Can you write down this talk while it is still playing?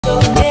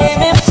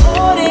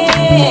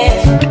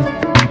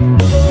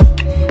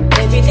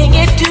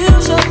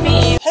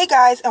Hey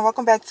guys, and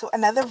welcome back to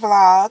another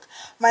vlog.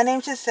 My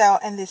name's Jhazel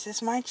and this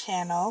is my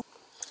channel.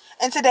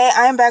 And today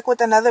I am back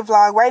with another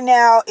vlog. Right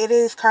now it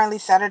is currently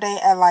Saturday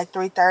at like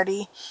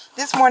 3:30.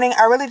 This morning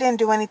I really didn't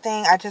do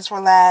anything. I just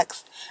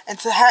relaxed and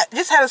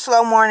just had a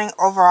slow morning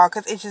overall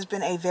because it's just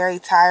been a very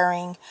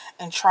tiring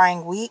and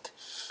trying week.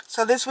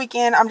 So this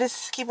weekend I'm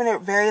just keeping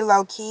it very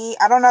low key.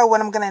 I don't know what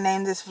I'm going to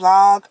name this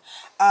vlog.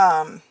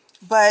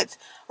 But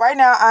right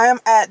now I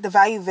am at the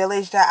Value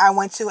Village that I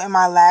went to in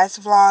my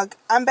last vlog.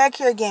 I'm back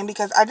here again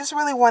because I just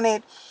really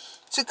wanted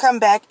to come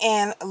back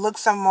and look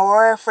some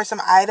more for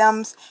some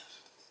items,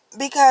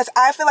 because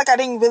I feel like I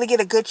didn't really get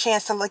a good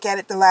chance to look at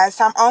it the last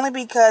time, only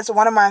because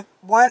someone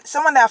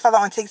that I follow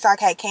on TikTok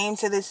had came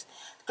to this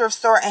thrift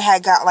store and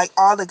had got like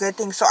all the good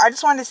things. So I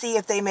just wanted to see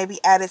if they maybe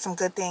added some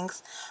good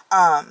things.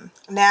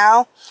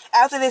 Now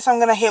after this I'm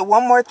gonna hit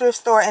one more thrift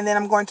store and then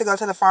I'm going to go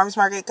to the farmers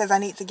market because I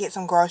need to get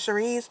some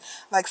groceries,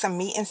 like some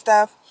meat and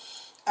stuff.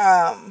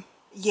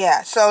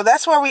 Yeah, so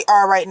that's where we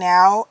are right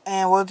now,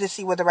 and we'll just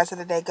see where the rest of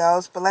the day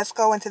goes. But let's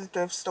go into the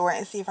thrift store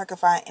and see if I can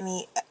find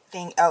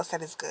anything else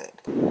that is good.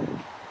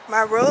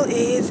 My rule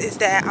is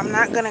that I'm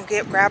not gonna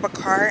grab a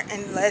cart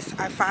unless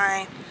I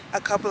find a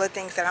couple of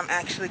things that I'm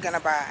actually gonna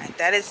buy.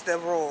 That is the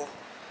rule.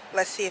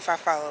 Let's see if I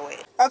follow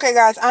it. Okay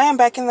guys, I am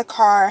back in the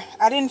car.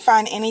 I didn't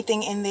find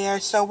anything in there,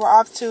 so we're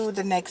off to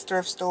the next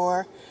thrift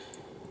store.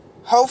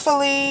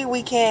 Hopefully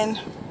we can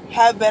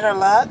have better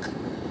luck,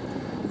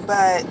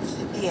 but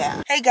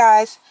yeah. Hey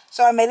guys,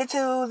 so I made it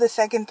to the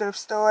second thrift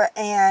store,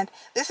 and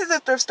this is a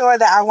thrift store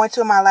that I went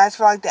to in my last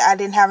vlog that I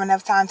didn't have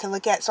enough time to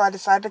look at, so I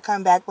decided to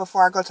come back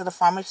before I go to the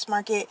farmers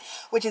market,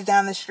 which is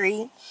down the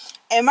street.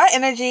 And my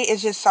energy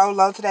is just so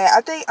low today.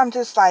 I think I'm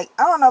just like,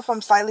 I don't know if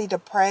I'm slightly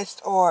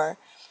depressed or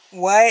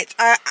what.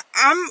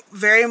 I'm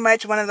very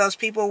much one of those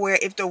people where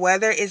if the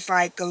weather is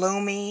like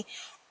gloomy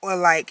or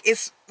like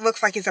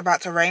looks like it's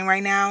about to rain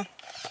right now.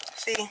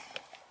 See?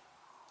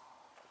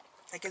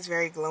 Like it's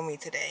very gloomy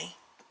today.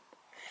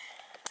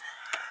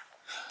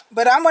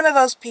 But I'm one of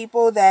those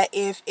people that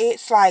if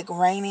it's like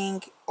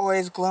raining or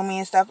it's gloomy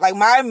and stuff, like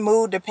my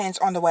mood depends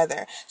on the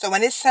weather. So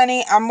when it's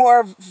sunny, I'm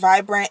more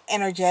vibrant,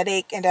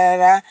 energetic, and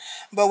da-da-da.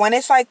 But when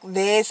it's like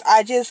this,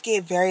 I just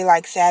get very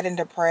like sad and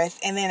depressed.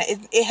 And then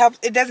it helps.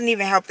 It doesn't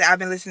even help that I've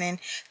been listening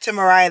to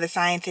Mariah the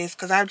Scientist,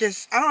 because I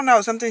don't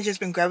know, something's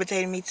just been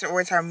gravitating me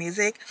towards her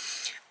music.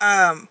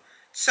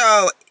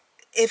 So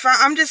if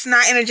I'm just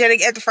not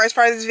energetic at the first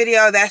part of this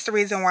video, that's the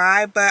reason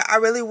why. But I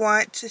really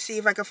want to see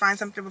if I can find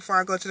something before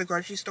I go to the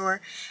grocery store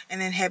and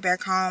then head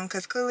back home,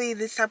 because clearly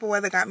this type of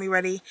weather got me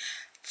ready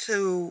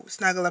to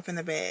snuggle up in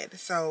the bed.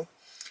 So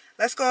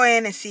let's go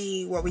in and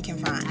see what we can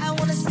find. I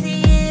want to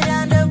see it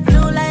under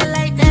blue light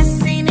like that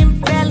scene in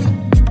Belly.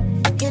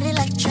 Get it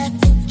like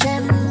traffic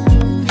jam.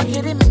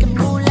 Hit it, make it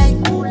move like.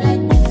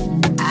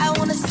 I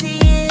want to see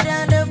it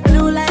under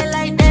blue light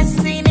like that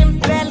scene in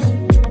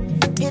Belly.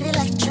 Get it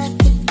like traffic.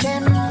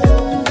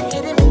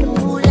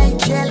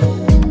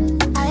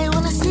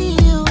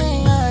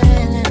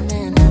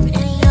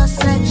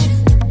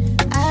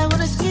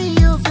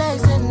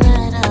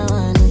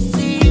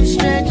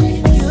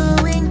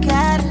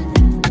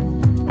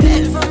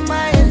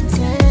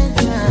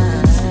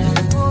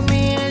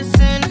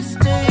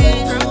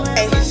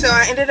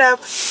 Ended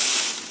up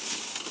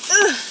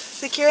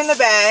securing the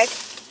bag.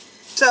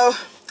 So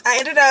I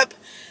ended up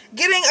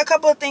getting a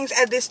couple of things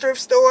at this thrift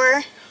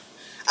store.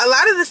 A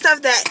lot of the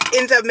stuff that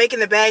ends up making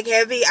the bag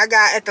heavy I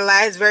got at the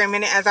last very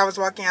minute as I was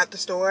walking out the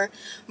store,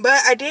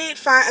 but I did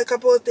find a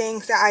couple of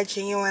things that I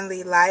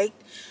genuinely liked.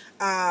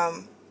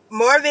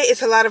 More of it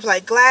is a lot of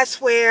like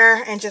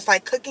glassware and just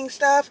like cooking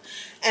stuff,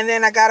 and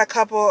then I got a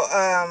couple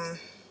and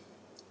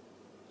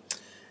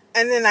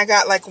then I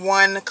got like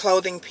one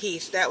clothing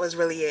piece. That was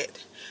really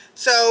it.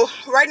 So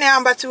right now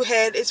I'm about to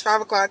head, it's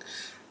 5 o'clock.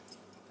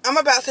 I'm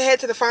about to head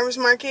to the farmers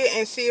market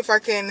and see if I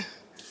can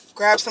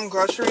grab some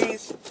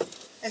groceries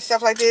and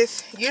stuff like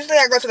this. Usually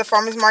I go to the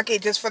farmers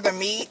market just for the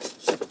meat.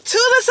 To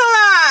the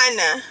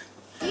salon!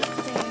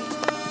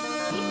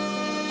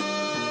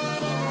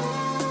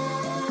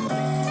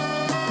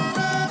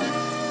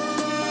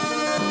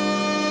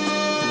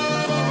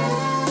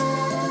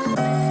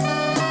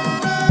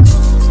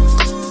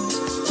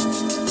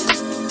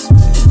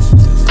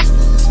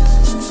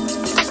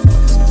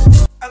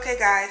 Okay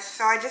guys,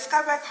 so I just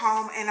got back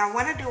home and I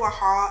want to do a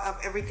haul of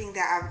everything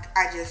that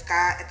I just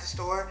got at the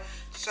store.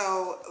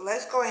 So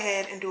let's go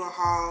ahead and do a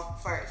haul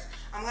first.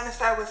 I'm going to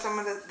start with some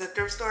of the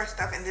thrift store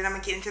stuff, and then I'm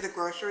going to get into the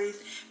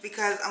groceries,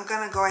 because I'm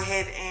going to go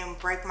ahead and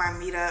break my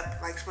meat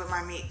up, like split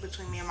my meat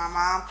between me and my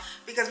mom,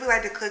 because we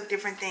like to cook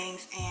different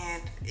things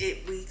and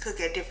we cook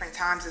at different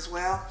times as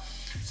well.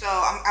 So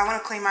I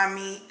want to clean my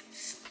meat.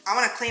 I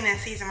want to clean and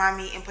season my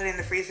meat and put it in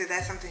the freezer.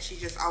 That's something she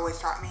just always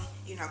taught me,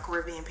 you know,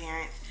 Caribbean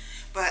parents.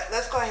 But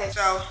let's go ahead.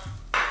 So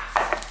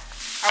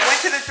I went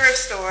to the thrift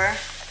store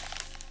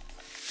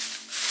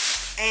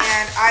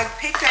and I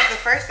picked up, the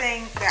first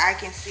thing that I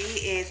can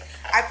see is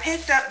I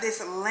picked up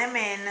this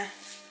lemon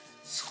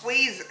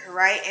squeezer,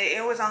 right? And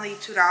it was only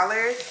 $2.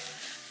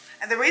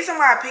 And the reason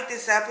why I picked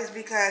this up is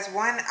because,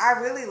 one, I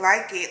really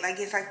like it. Like,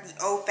 it's like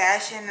the old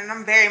fashioned, and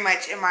I'm very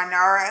much in my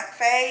Nara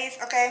phase,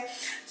 okay?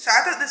 So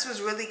I thought this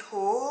was really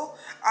cool.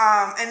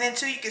 And then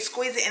two, you can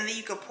squeeze it and then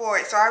you can pour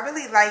it. So I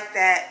really like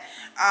that.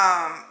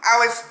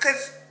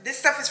 Cause this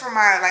stuff is for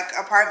my like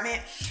apartment.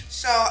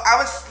 So I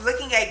was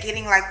looking at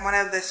getting like one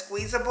of the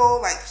squeezable,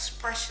 like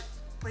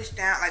push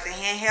down, like the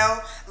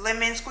handheld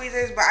lemon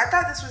squeezers. But I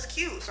thought this was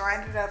cute. So I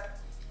ended up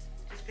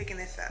just picking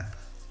this up.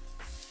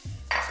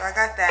 So I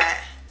got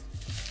that.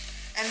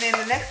 And then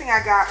the next thing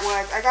I got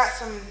was, I got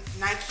some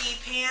Nike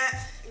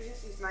pants. It was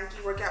just these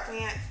Nike workout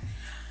pants,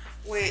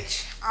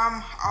 which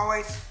I'm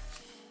always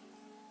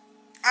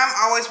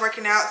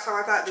working out, so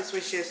I thought this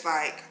was just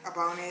like a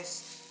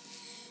bonus.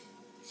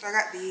 So I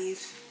got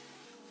these.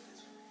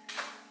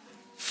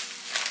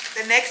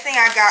 The next thing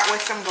I got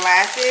was some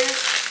glasses.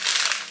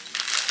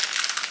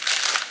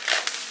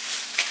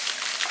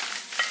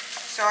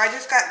 So I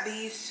just got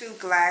these two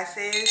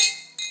glasses.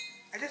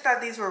 I just thought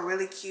these were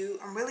really cute.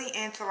 I'm really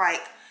into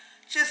like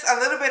just a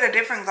little bit of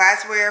different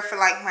glassware for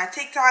like my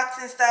TikToks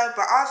and stuff,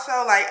 but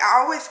also like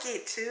I always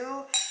get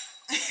two.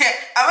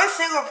 I'm a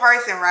single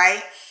person,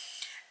 right?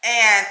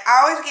 And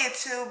I always get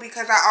two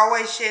because I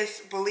always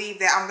just believe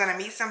that I'm gonna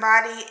meet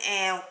somebody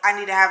and I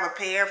need to have a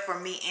pair for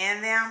me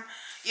and them.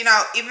 You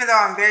know, even though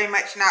I'm very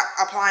much not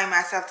applying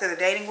myself to the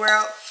dating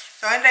world.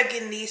 So I ended up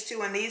getting these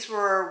two, and these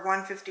were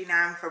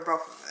 $159 for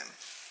both of them.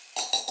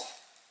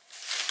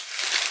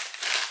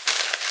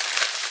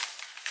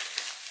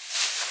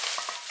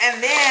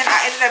 And then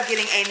I ended up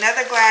getting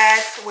another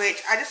glass,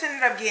 which I just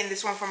ended up getting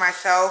this one for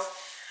myself.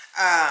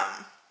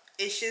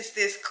 It's just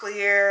this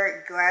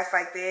clear glass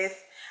like this.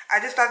 I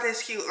just thought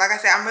this cute. Like I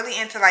said, I'm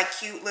really into like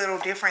cute little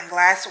different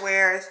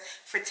glasswares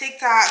for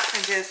TikToks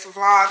and just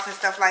vlogs and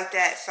stuff like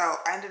that. So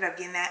I ended up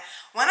getting that.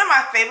 One of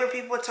my favorite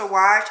people to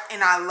watch,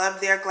 and I love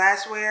their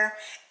glassware,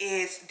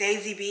 is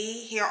Daisy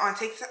B here on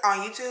TikTok, on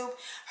YouTube.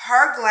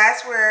 Her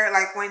glassware,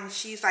 like when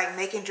she's like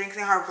making drinks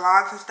in her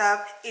vlogs and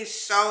stuff, is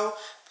so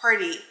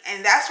pretty.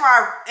 And that's why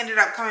I ended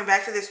up coming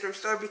back to this thrift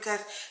store,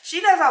 because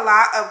she does a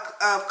lot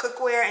of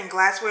cookware and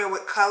glassware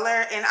with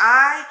color. And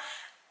I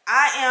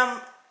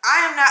am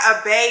not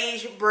a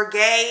beige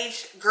brigade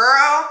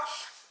girl.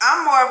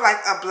 I'm more of like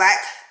a black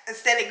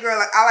aesthetic girl.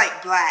 Like, I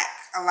like black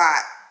a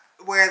lot,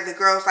 where the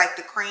girls like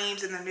the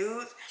creams and the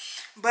nudes.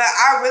 But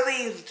I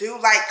really do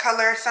like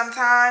color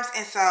sometimes.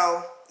 And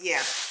so,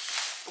 yeah.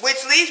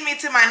 Which leads me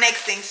to my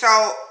next thing.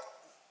 So,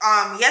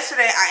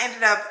 yesterday I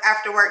ended up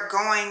after work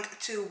going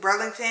to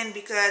Burlington,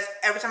 because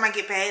every time I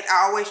get paid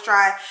I always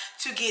try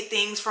to get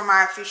things for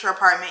my future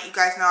apartment. You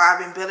guys know I've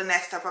been building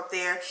that stuff up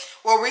there.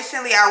 Well,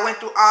 recently I went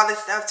through all this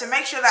stuff to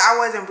make sure that I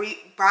wasn't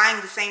buying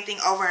the same thing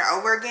over and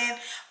over again,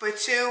 but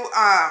to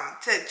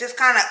just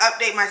kind of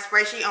update my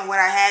spreadsheet on what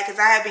I had, because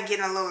I had been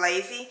getting a little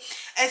lazy.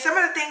 And some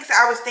of the things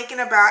that I was thinking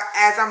about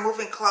as I'm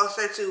moving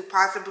closer to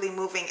possibly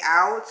moving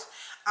out,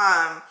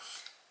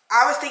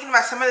 I was thinking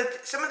about some of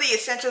the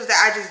essentials that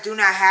I just do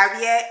not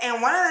have yet.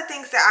 And one of the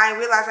things that I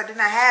realized I did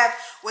not have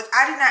was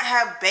I did not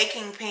have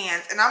baking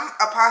pans. And I'm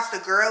a pasta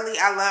girly.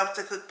 I love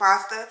to cook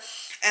pasta.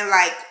 And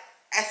like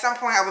at some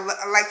point I would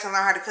like to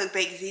learn how to cook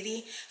baked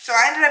ziti. So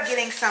I ended up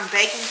getting some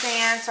baking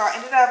pans. So I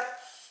ended up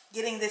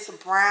getting this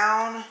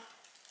brown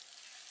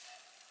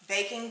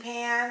baking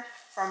pan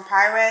from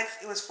Pyrex.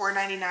 It was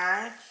 $4.99.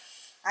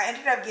 I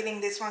ended up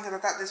getting this one because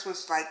I thought this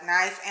was like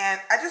nice.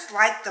 And I just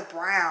like the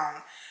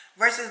brown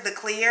versus the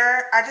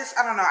clear. I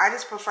don't know, I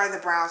just prefer the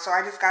brown, so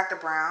I just got the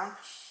brown.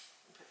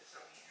 Put this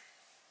over here.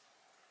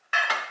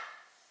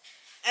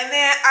 And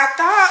then I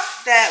thought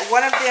that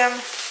one of them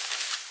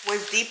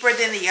was deeper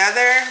than the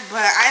other,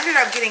 but I ended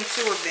up getting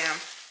two of them,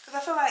 because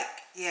I feel like,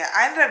 yeah,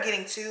 I ended up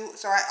getting two.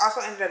 So I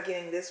also ended up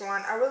getting this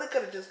one. I really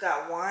could have just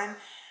got one.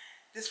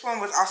 This one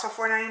was also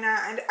 $4.99.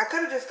 I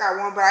could have just got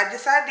one, but I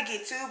decided to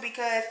get two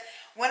because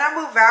when I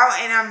move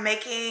out and I'm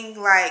making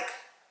like,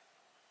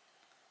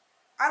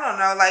 I don't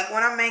know, like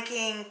when I'm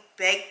making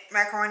baked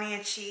macaroni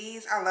and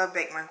cheese, I love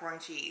baked macaroni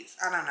and cheese.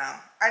 I don't know.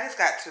 I just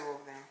got two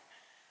of them.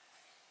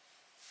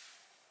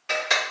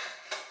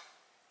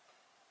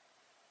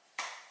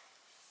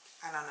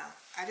 I don't know.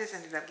 I just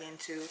ended up getting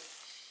two.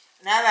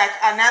 Now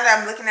that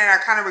I'm looking at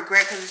it, I kind of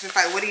regret, because it's just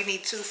like, what do you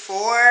need two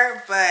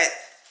for? But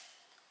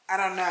I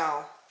don't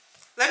know.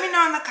 Let me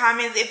know in the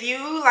comments if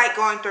you like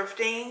going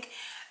thrifting.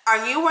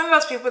 Are you one of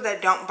those people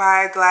that don't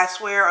buy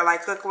glassware or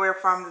like cookware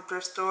from the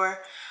thrift store?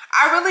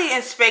 I really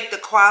inspect the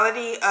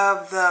quality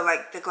of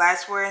the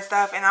glassware and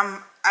stuff, and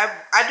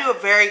I do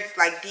a very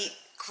like deep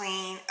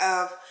clean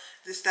of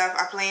the stuff.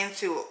 I plan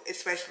to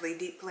especially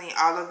deep clean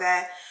all of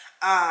that.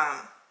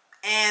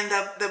 And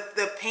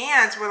the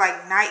pans were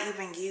like not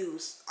even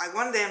used. Like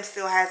one of them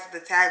still has the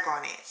tag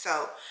on it,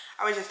 so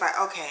I was just like,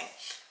 okay.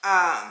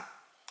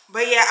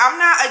 But yeah, I'm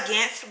not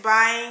against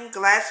buying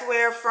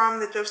glassware from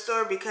the thrift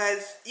store,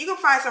 because you can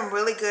find some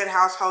really good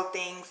household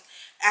things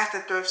at the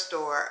thrift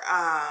store.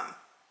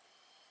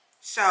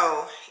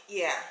 So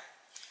yeah.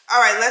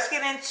 Alright, let's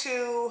get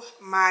into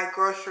my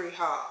grocery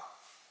haul.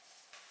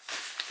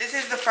 This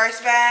is the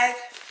first bag.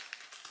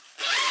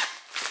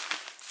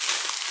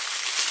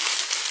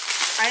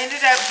 I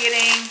ended up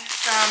getting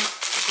some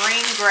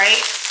green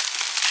grapes.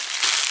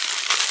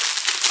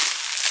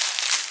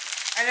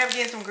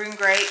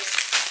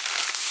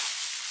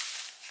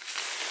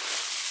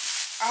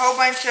 A whole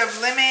bunch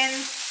of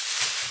lemons,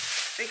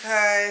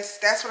 because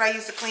that's what I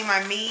use to clean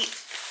my meat.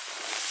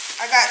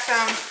 I got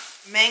some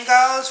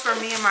mangoes for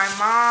me and my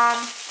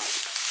mom.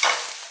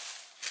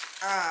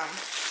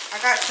 I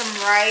got some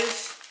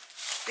rice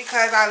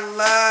because I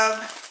love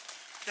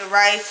the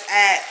rice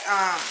at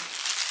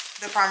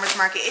the farmer's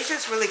market. It's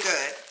just really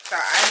good. So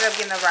I ended up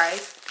getting the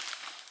rice.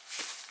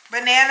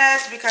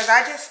 Bananas, because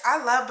I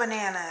love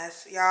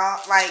bananas,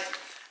 y'all. Like,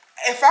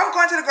 if I'm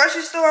going to the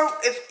grocery store,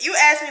 if you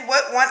ask me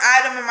what one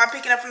item am I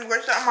picking up from the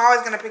grocery store, I'm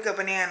always going to pick up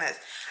bananas.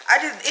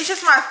 It's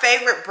just my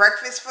favorite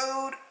breakfast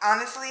food,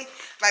 honestly.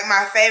 Like,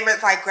 my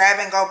favorite, like, grab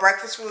and go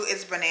breakfast food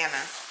is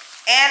banana.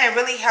 And it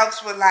really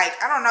helps with,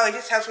 like, I don't know, it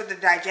just helps with the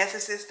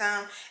digestive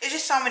system. It's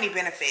just so many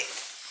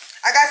benefits.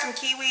 I got some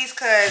kiwis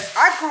because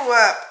I grew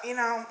up, you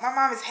know, my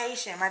mom is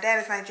Haitian, my dad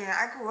is Nigerian.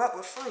 I grew up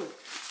with fruit.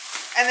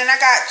 And then I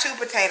got 2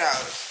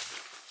 potatoes.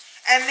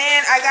 And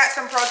then I got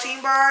some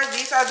protein bars.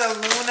 These are the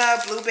Luna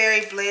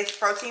Blueberry Bliss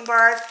protein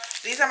bars.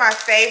 These are my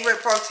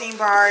favorite protein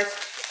bars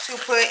to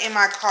put in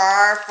my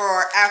car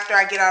for after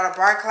I get out of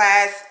bar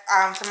class.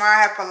 Tomorrow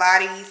I have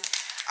Pilates.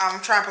 I'm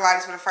trying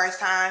Pilates for the first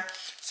time.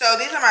 So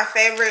these are my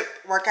favorite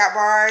workout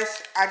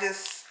bars.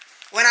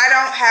 When I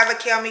don't have a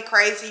Kill Me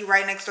Crazy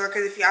right next door,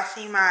 because if y'all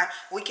seen my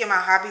Weekend My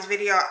Hobbies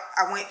video,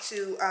 I went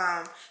to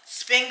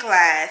spin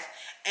class.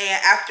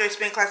 And after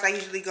spin class, I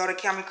usually go to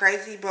Kill Me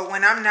Crazy. But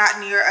when I'm not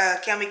near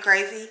Kill Me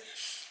Crazy,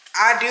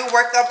 I do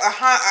work up an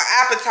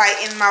appetite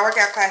in my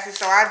workout classes.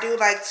 So I do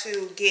like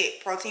to get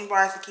protein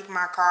bars to keep in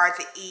my car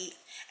to eat.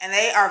 And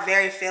they are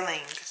very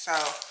filling. So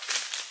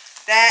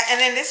that, and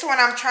then this one,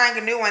 I'm trying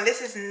a new one.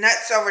 This is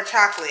Nuts Over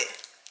Chocolate.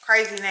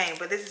 Crazy name,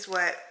 but this is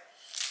what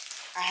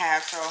I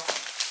have. So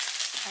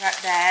I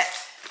got that.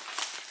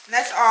 And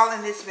that's all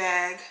in this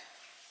bag.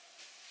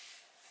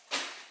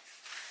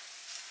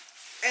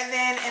 And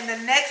then in the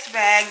next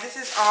bag, this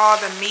is all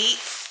the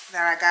meats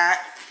that I got.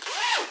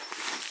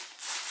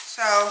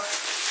 So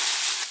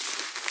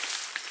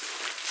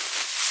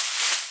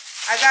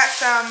I got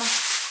some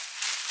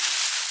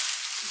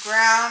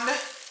ground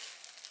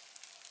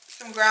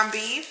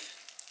beef.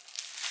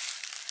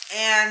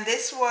 And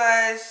this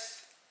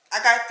was, I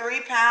got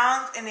 3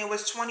 pounds and it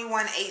was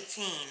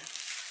 $21.18.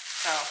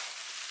 So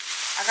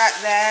I got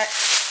that.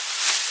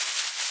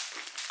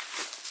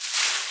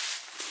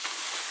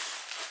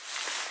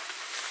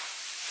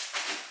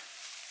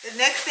 The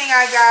next thing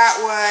I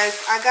got was,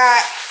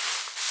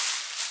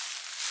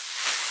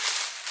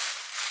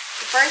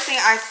 the first thing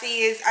I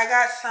see is I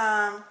got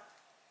some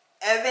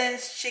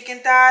Evans chicken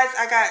thighs.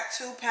 I got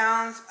 2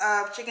 pounds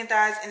of chicken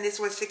thighs and this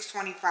was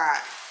 $6.25.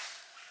 I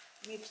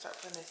need to start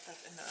putting this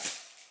stuff in the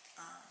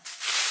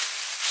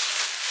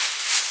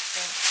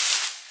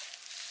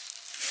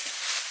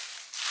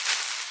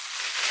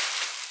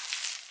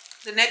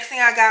thing. The next thing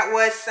I got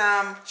was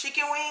some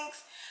chicken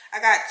wings. I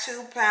got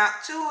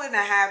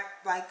 2.5,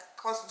 like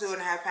close to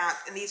 2.5 pounds,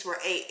 and these were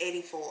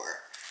 $8.84.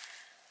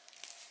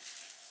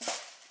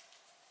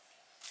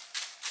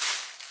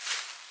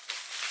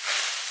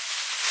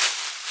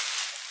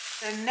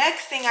 The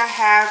next thing I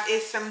have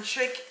is some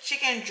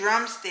chicken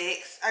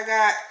drumsticks. I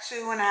got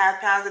 2.5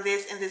 pounds of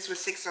this, and this was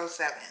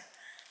 $6.07.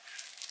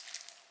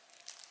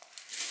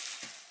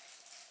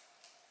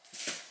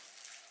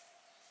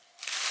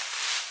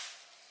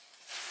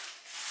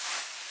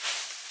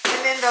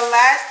 And then the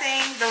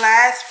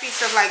last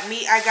piece of like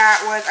meat I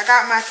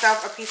got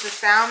myself a piece of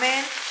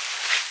salmon.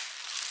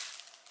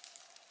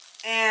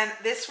 And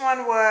this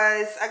one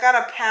was, I got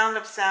a pound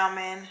of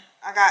salmon.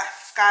 I got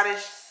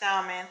Scottish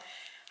salmon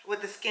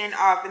with the skin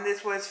off, and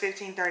this was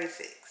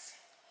 $15.36.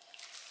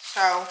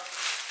 So,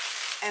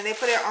 and they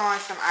put it on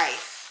some ice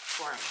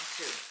for me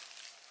too.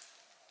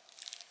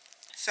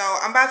 So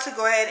I'm about to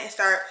go ahead and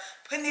start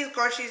putting these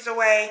groceries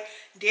away,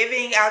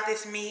 divvying out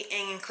this meat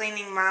and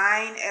cleaning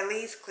mine, at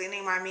least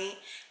cleaning my meat.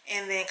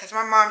 And then, cause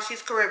my mom,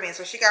 she's Caribbean,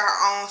 so she got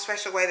her own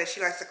special way that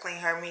she likes to clean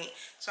her meat.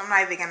 So I'm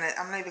not even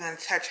gonna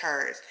touch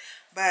hers.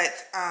 But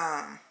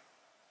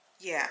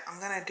yeah, I'm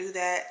gonna do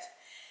that.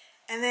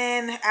 And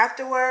then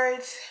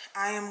afterwards,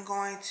 I am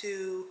going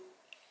to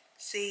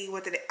see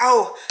what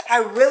oh, I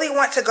really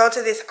want to go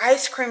to this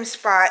ice cream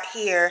spot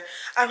here.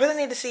 I really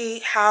need to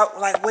see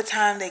what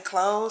time they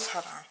close.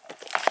 Hold on.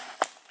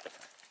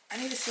 I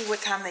need to see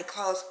what time they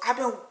close. I've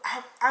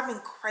been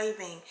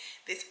craving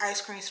this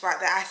ice cream spot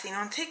that I seen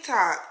on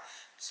TikTok.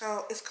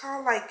 So it's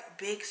called like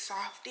Big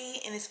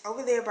Softy, and it's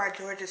over there by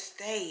Georgia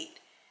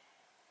State.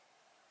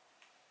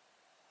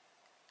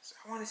 So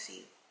I want to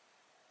see.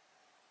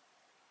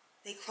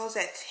 They close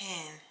at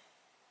 10.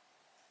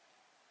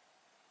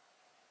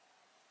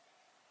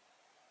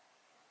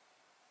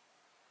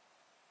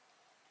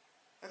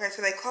 Okay,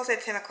 so they close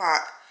at 10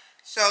 o'clock.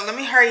 So let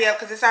me hurry up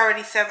because it's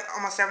already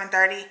almost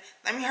 7:30.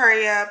 Let me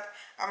hurry up.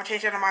 I'm going to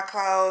change out of my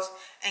clothes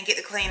and get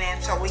the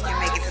cleaning so we can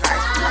make it to the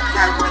ice cream.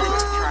 I really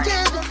want to try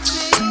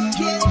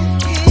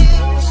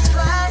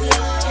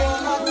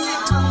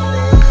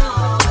it.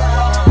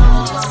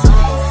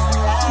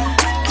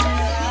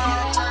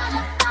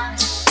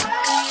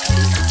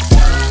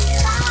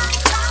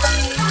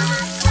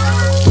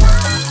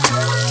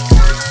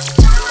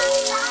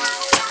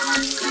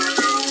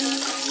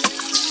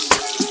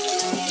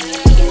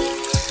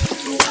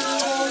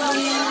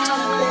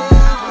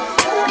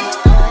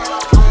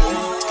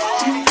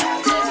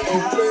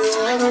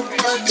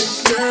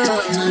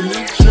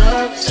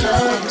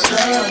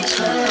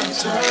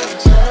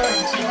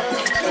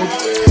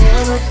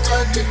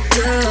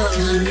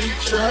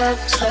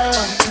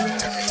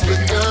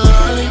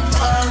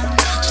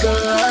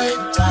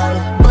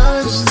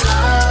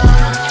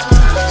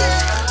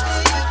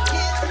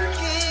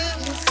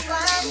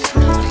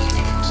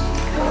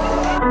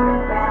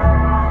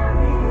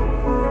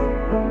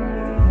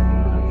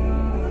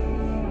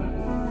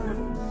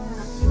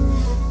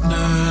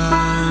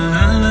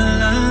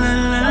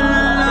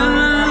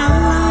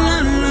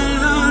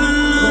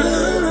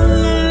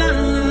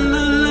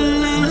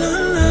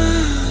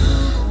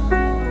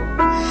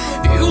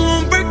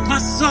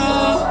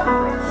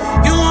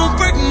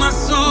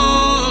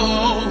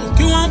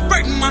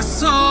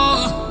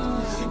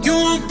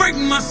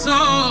 My soul,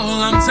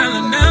 I'm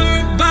telling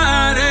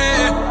everybody,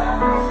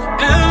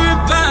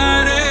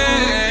 everybody,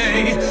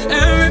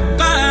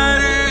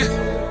 everybody,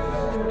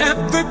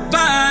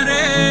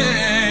 everybody.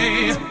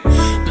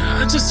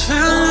 I just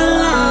fell in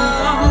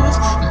love,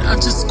 and I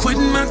just quit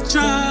my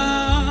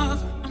job.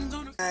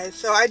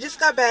 So I just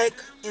got back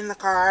in the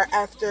car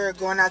after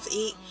going out to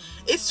eat.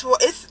 It's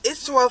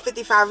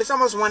 12:55. It's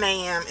almost 1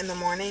 a.m. in the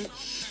morning,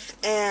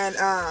 and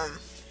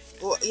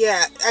well,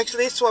 yeah,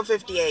 actually it's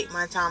 12:58.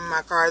 My time,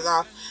 my car is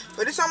off.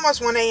 But it's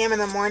almost 1 a.m. in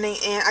the morning,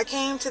 and I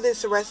came to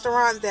this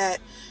restaurant that,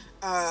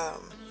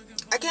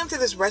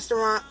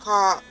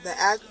 called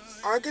the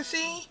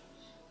Argosy.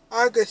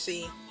 I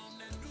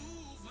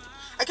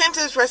came to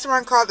this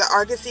restaurant called the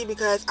Argosy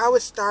because I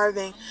was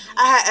starving.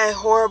 I had a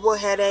horrible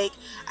headache.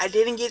 I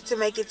didn't get to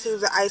make it to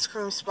the ice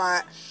cream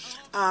spot.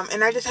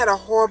 And I just had a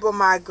horrible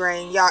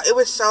migraine, y'all. It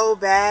was so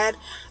bad.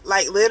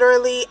 Like,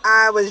 literally,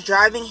 I was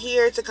driving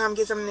here to come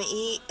get something to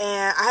eat,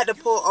 and I had to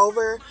pull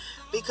over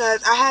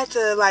because I had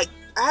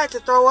to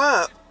throw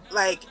up.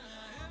 Like,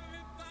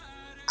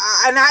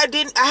 I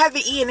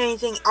haven't eaten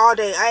anything all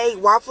day. I ate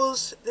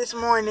waffles this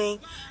morning,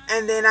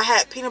 and then I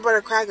had peanut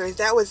butter crackers.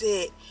 That was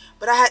it.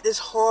 But I had this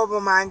horrible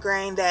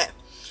migraine that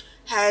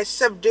has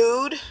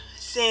subdued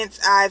since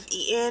I've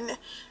eaten.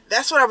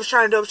 That's what I was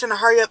trying to do. I was trying to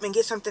hurry up and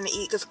get something to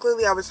eat because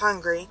clearly I was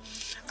hungry.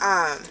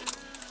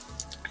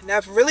 And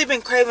I've really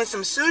been craving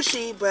some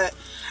sushi, but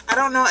I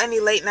don't know any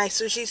late night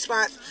sushi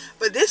spots.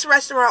 But this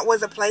restaurant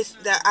was a place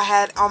that I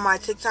had on my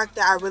TikTok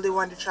that I really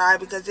wanted to try,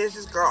 because there's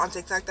this girl on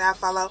TikTok that I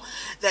follow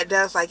that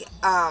does like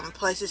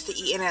places to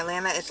eat in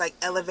Atlanta. It's like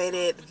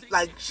elevated,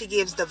 like she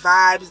gives the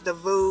vibes, the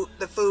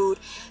food,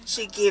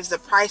 she gives the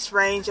price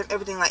range and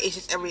everything. Like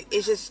it's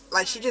just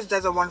like she just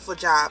does a wonderful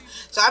job.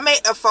 So I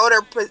made a photo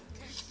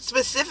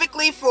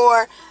specifically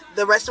for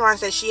the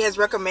restaurants that she has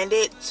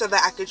recommended so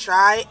that I could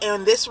try,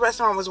 and this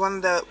restaurant was one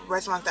of the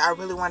restaurants that I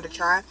really wanted to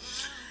try.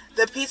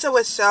 The pizza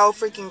was so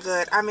freaking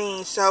good. I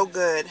mean, so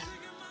good.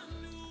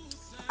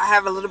 I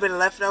have a little bit of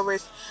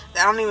leftovers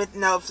that I don't even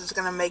know if it's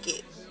gonna make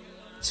it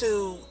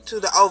to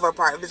the over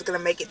part, if it's gonna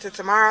make it to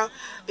tomorrow,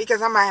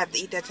 because I might have to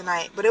eat that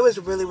tonight. But it was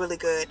really, really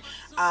good,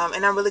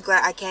 and I'm really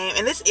glad I came.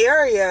 And this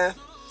area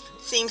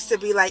seems to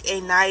be like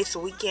a nice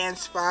weekend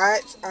spot.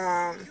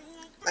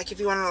 Like if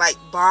you want to like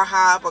bar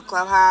hop or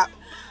club hop,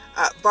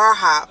 bar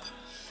hop.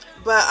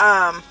 But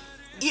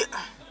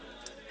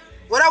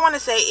what I want to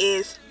say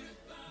is,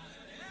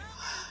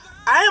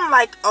 I am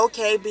like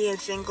okay being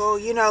single,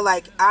 you know,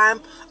 like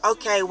I'm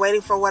okay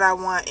waiting for what I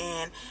want,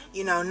 and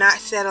you know, not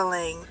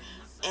settling,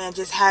 and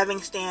just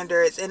having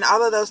standards and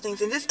all of those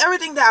things, and just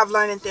everything that I've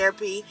learned in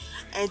therapy,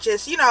 and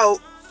just, you know,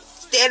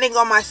 standing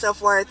on my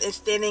self-worth and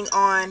standing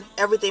on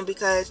everything,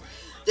 because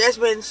there's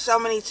been so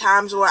many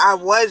times where I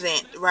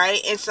wasn't,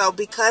 right? And so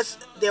because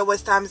there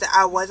was times that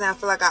I wasn't, I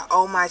feel like I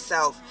owe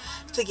myself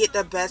to get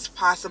the best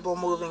possible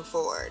moving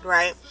forward,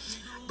 right?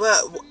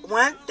 But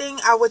one thing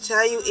I would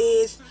tell you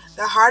is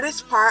the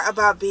hardest part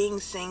about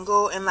being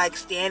single and like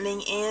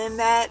standing in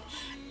that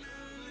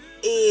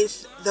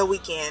is the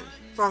weekend.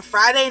 From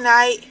Friday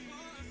night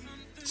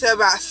to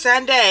about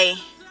Sunday,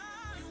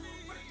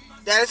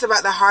 that is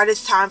about the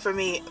hardest time for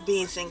me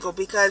being single,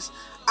 because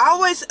I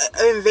always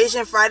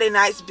envision Friday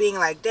nights being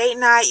like date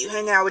night. You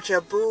hanging out with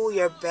your boo,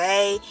 your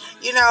bae,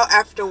 you know,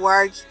 after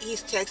work.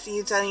 He's texting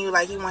you, telling you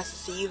like he wants to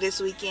see you this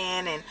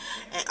weekend and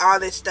all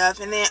this stuff.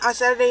 And then on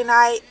Saturday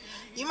night,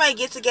 you might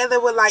get together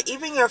with like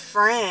even your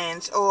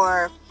friends,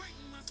 or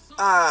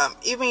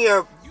even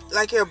your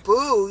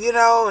boo, you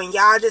know, and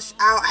y'all just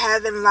out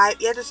having life.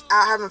 You're just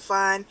out having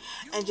fun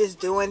and just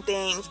doing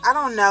things. I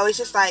don't know. It's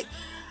just like,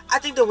 I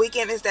think the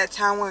weekend is that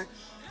time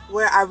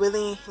where I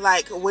really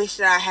like wish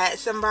that I had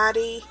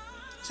somebody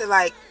to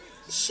like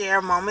share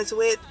moments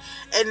with,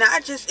 and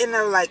not just in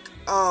a like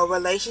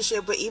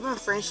relationship, but even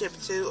friendship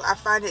too. I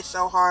find it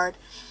so hard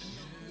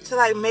to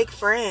like make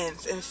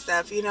friends and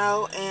stuff, you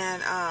know,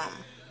 and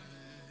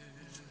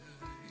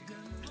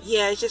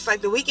yeah, it's just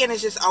like the weekend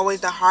is just always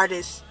the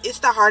hardest. It's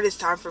the hardest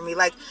time for me.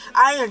 Like,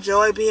 I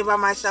enjoy being by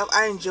myself.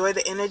 I enjoy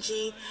the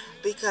energy,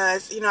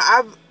 because, you know,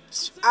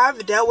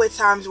 I've dealt with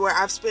times where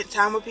I've spent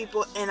time with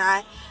people and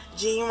I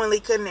genuinely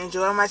couldn't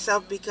enjoy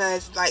myself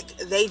because like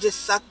they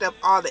just sucked up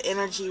all the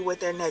energy with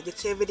their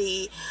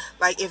negativity.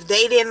 Like if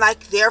they didn't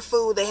like their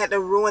food, they had to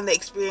ruin the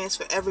experience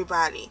for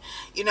everybody,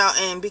 you know.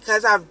 And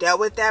because I've dealt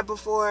with that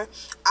before,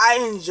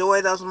 I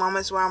enjoy those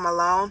moments where I'm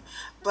alone.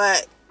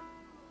 But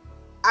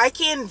I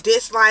can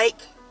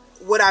dislike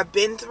what I've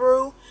been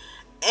through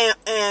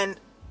and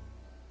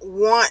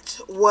want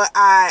what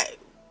I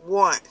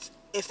want,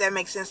 if that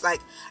makes sense.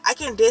 Like I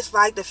can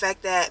dislike the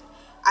fact that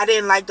I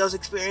didn't like those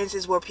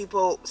experiences where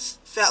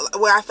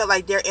I felt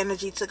like their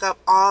energy took up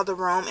all the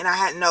room and I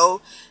had no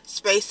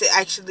space to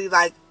actually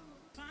like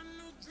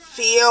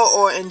feel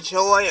or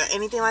enjoy or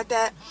anything like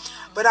that.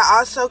 But I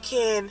also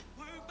can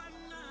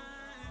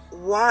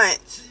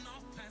want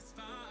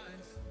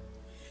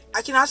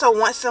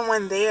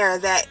someone there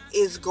that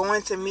is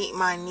going to meet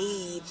my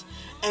needs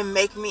and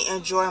make me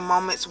enjoy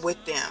moments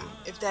with them,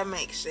 if that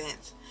makes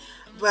sense.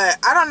 But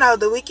I don't know,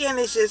 the weekend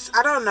is just,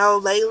 I don't know,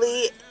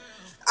 lately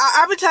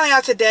I've been telling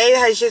y'all, today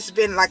has just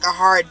been like a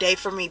hard day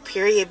for me,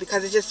 period,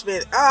 because it's just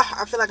been,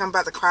 I feel like I'm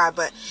about to cry,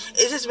 but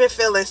it's just been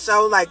feeling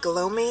so like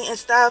gloomy and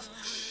stuff.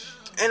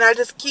 And I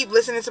just keep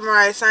listening to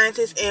Mariah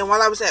Scientist. And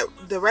while I was at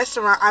the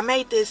restaurant, I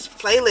made this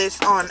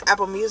playlist on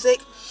Apple Music,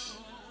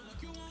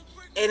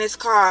 and it's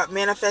called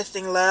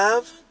Manifesting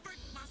Love.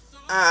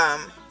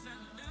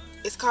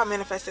 It's called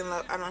Manifesting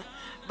Love. I don't know.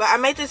 But I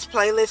made this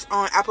playlist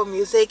on Apple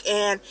Music,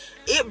 and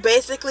it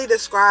basically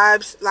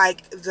describes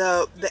like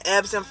the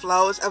ebbs and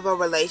flows of a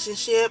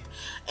relationship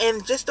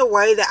and just the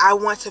way that I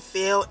want to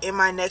feel in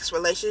my next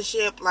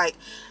relationship. Like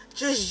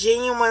just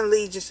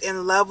genuinely just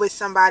in love with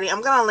somebody.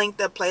 I'm going to link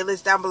the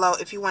playlist down below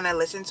if you want to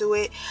listen to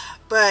it.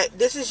 But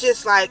this is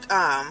just like,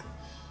 I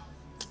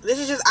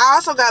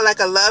also got like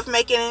a love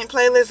making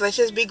playlist. Let's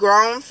just be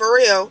grown for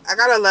real. I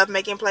got a love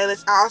making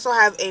playlist. I also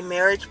have a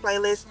marriage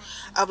playlist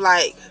of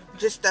like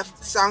just the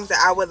songs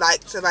that I would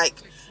like to like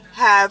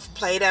have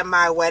played at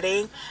my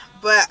wedding.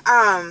 But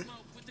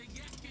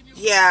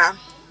yeah,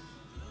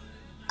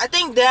 I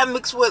think that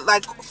mixed with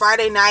like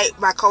Friday night,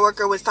 my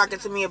coworker was talking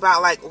to me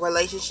about like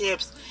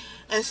relationships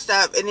and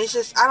stuff, and it's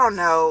just, I don't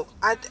know,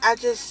 I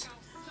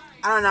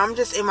don't know, I'm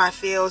just in my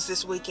feels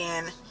this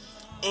weekend.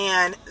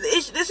 And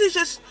this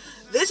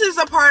is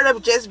a part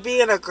of just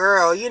being a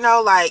girl, you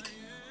know. Like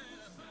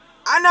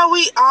I know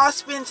we all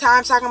spend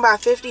time talking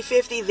about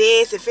 50-50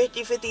 this and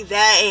 50-50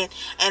 that,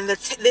 and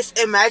this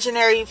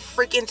imaginary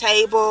freaking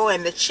table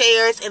and the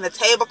chairs and the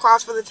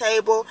tablecloths for the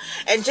table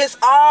and just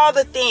all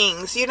the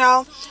things, you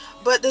know.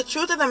 But the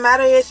truth of the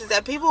matter is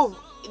that people,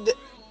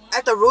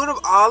 at the root of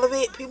all of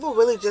it, people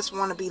really just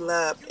want to be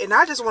loved. And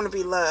I just want to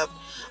be loved,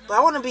 but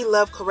I want to be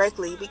loved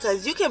correctly,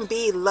 because you can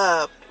be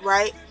loved,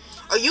 right?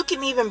 Or you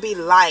can even be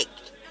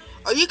liked,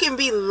 or you can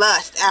be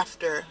lust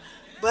after,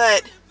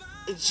 but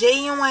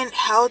genuine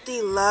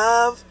healthy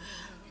love,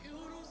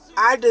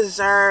 I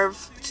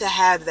deserve to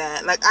have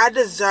that. Like I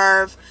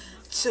deserve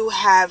to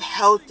have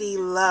healthy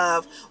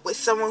love with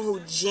someone who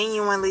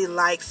genuinely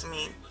likes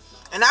me.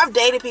 And I've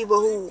dated people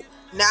who,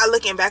 now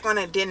looking back on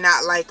it, did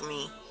not like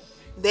me.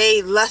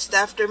 They lust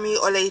after me,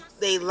 or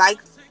they like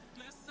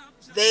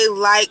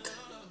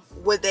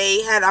what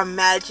they had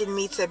imagined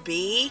me to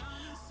be,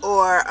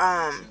 or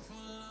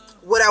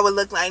what I would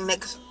look like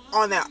next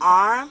on their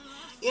arm,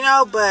 you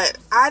know. But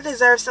I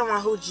deserve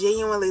someone who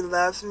genuinely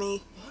loves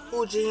me,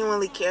 who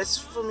genuinely cares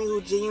for me,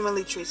 who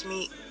genuinely treats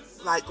me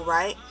like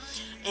right.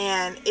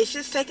 And it's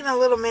just taking a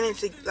little minute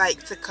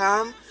to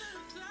come,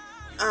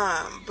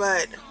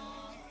 but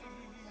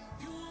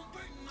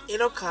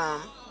it'll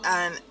come.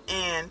 And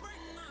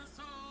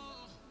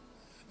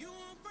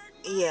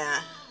yeah.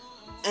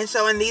 And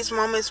so in these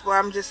moments where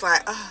I'm just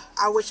like, oh,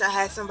 I wish I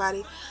had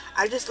somebody,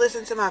 I just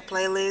listen to my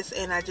playlist,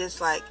 and I just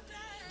like,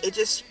 it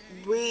just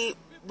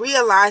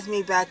realized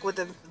me back with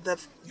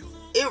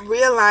it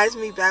realized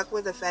me back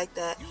with the fact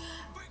that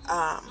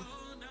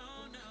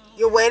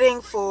you're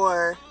waiting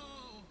for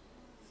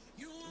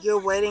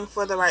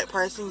the right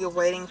person. You're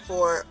waiting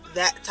for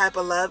that type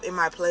of love in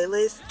my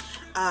playlist.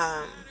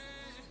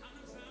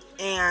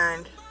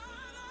 And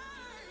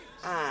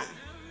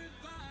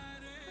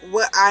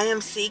what I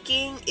am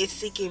seeking is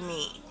seeking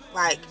me.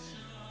 Like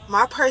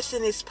my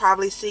person is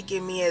probably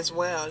seeking me as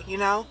well, you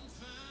know.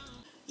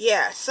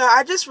 Yeah, so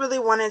I just really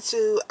wanted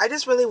to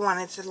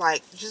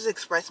like just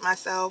express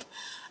myself.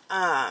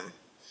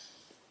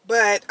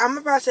 But I'm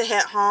about to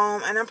head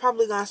home, and I'm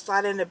probably gonna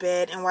slide into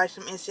bed and watch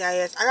some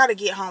NCIS. I gotta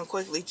get home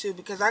quickly too,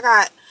 because I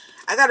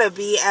gotta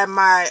be at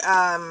my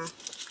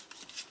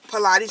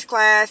Pilates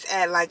class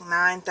at like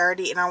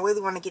 9:30, and I really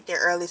want to get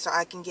there early so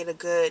I can get a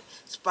good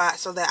spot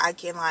so that I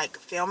can like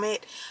film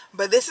it.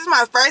 But this is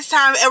my first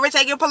time ever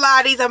taking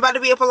Pilates. I'm about to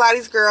be a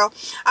Pilates girl.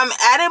 I'm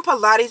adding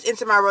Pilates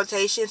into my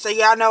rotation. So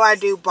y'all know I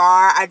do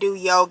bar, I do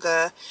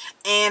yoga,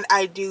 and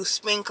I do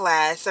spin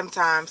class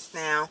sometimes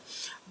now.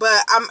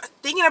 But I'm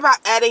thinking about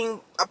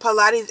adding a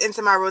Pilates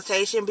into my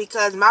rotation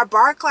because my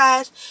bar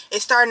class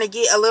is starting to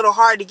get a little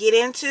hard to get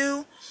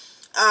into.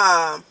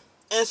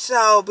 And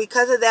so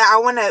because of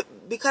that,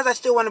 because I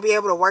still want to be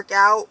able to work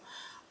out,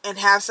 and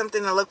have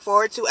something to look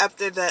forward to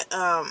after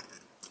the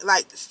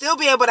like still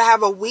be able to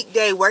have a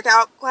weekday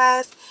workout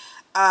class,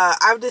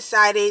 I've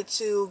decided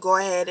to go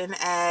ahead and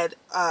add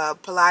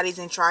Pilates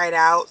and try it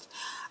out.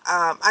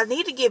 I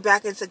need to get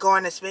back into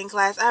going to spin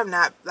class. I have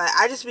not, like,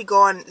 I just be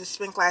going to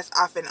spin class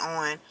off and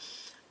on.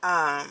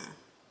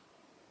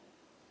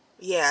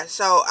 Yeah,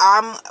 so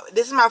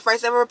this is my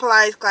first ever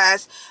Pilates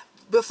class.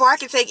 Before I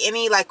could take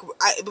any, like,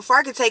 before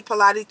I could take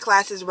Pilates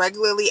classes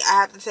regularly, I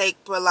have to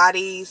take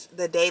Pilates,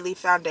 the Daily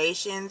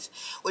Foundations,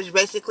 which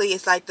basically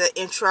is like the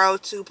intro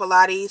to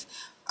Pilates.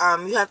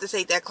 You have to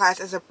take that class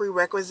as a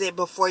prerequisite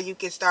before you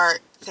can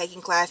start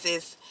taking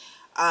classes,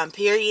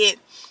 period.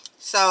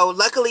 So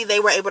luckily they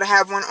were able to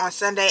have one on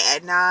Sunday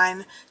at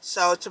 9.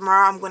 So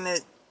tomorrow I'm going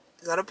to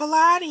go to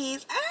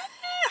Pilates.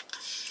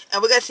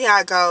 And we're going to see how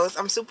it goes.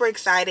 I'm super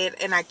excited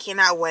and I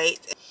cannot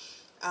wait.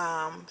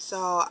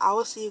 So I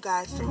will see you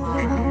guys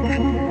tomorrow.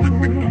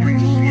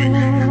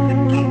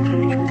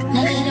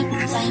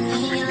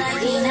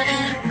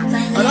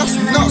 Oh, that's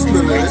nuts,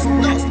 Pilates.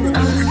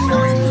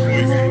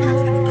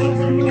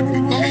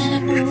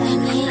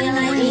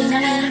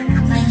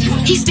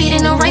 He's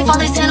speeding the rape, all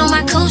his hand on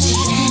my coochie.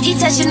 He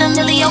touching a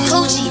milli on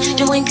coochie.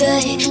 Doing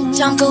good,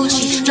 jump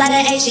Gucci. Fly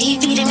to Asia, he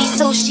feeding me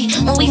sushi.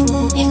 When we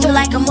it feel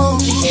like a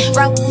movie.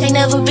 Rock, ain't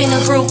never been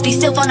a groupie.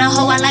 Still on a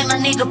hoe, I like my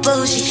nigga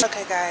bougie.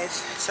 Okay guys,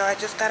 so I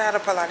just got out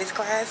of Pilates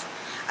class.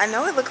 I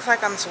know it looks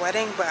like I'm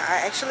sweating, but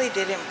I actually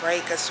didn't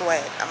break a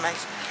sweat. I'm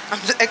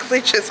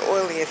actually just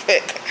oily as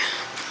heck.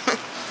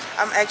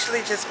 I'm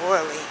actually just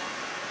oily.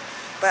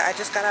 But I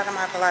just got out of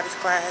my Pilates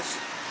class.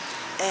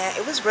 And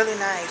it was really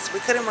nice. We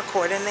couldn't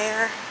record in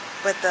there,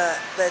 but the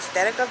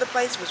aesthetic of the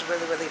place was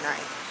really, really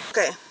nice.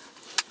 Okay,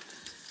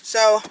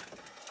 so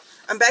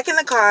I'm back in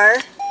the car,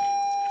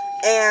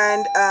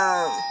 and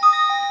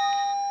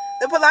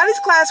the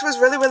Pilates class was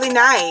really, really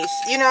nice.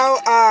 You know,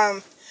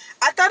 I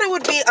thought it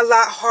would be a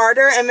lot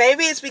harder, and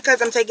maybe it's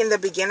because I'm taking the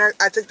beginner.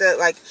 I took the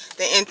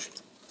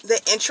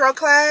intro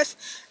class.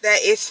 That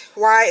is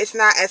why it's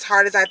not as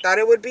hard as I thought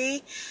it would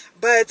be.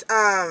 But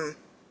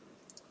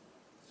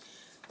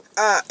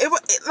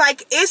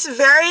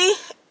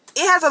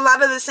it has a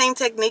lot of the same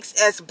techniques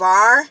as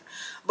bar,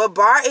 but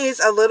bar is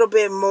a little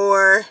bit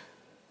more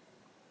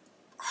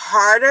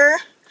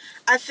harder,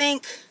 I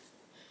think.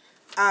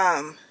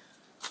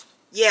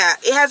 Yeah,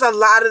 it has a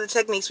lot of the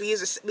techniques. We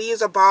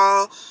use a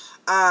ball.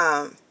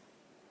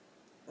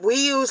 We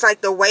use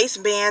like the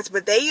waistbands,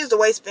 but they use the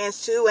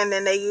waistbands too, and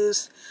then they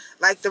use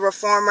like the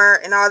reformer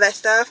and all that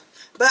stuff.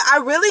 But I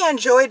really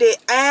enjoyed it,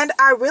 and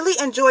I really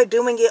enjoy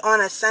doing it on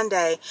a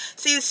Sunday.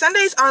 See,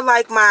 Sundays are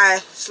like my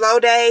slow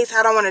days.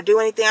 I don't want to do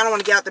anything. I don't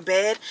want to get out the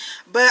bed.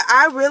 But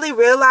I really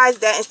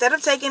realized that instead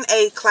of taking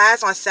a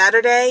class on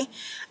Saturday,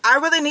 I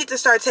really need to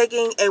start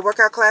taking a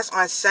workout class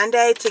on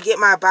Sunday to get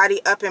my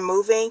body up and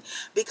moving.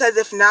 Because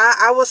if not,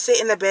 I will sit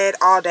in the bed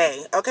all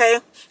day, okay?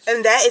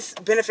 And that is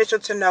beneficial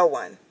to no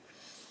one.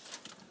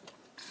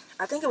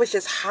 I think it was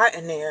just hot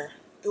in there.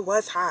 It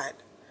was hot.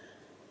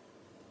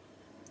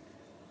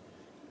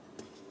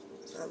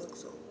 I look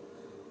so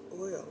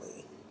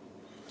oily.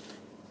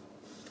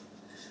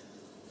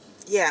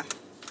 Yeah.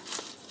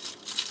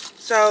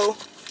 So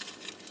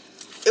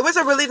it was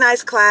a really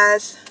nice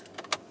class.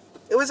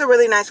 It was a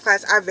really nice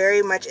class. I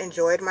very much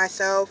enjoyed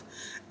myself.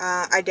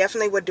 I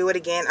definitely would do it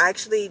again. I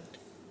actually,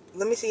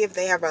 let me see if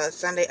they have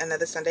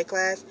another Sunday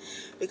class,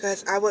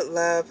 because I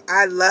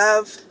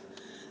love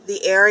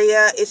the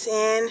area it's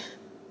in.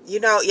 You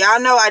know, y'all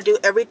know I do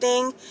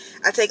everything.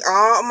 I take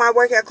all my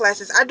workout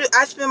classes.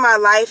 I spend my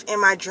life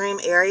in my dream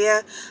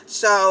area.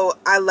 So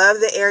I love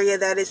the area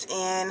that it's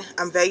in.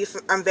 I'm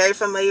very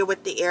familiar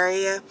with the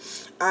area.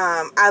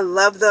 I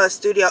love the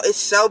studio. It's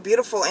so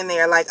beautiful in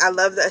there. Like, I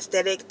love the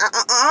aesthetic.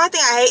 The only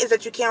thing I hate is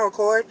that you can't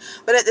record,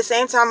 but at the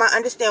same time I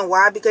understand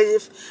why,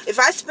 because if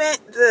I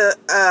spent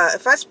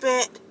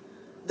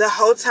the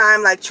whole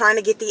time like trying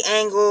to get the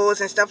angles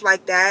and stuff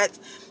like that,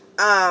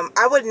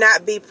 I would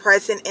not be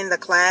present in the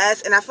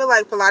class. And I feel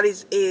like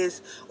Pilates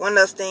is one of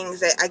those things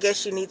that I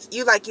guess you need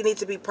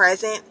to be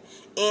present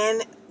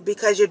in,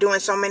 because you're doing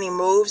so many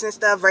moves and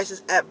stuff,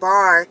 versus at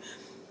bar,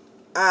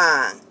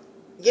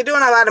 you're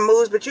doing a lot of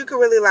moves, but you could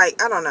really, like,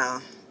 I don't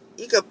know,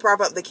 you could prop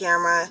up the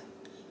camera,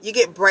 you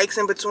get breaks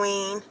in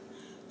between,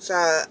 so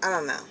I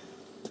don't know.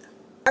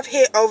 I've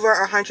hit over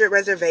 100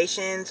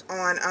 reservations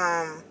on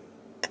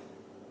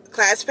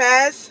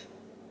ClassPass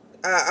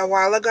a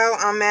while ago.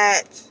 I'm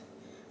at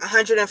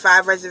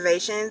 105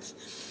 reservations.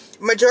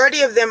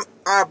 Majority of them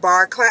are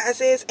bar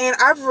classes, and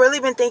I've really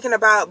been thinking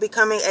about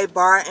becoming a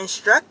bar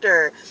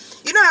instructor.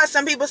 You know how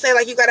some people say,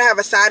 like, you gotta have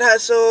a side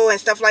hustle and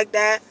stuff like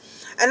that,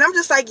 and I'm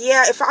just like,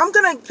 yeah, if I'm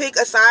gonna pick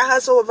a side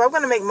hustle, if I'm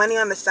gonna make money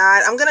on the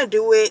side, I'm gonna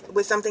do it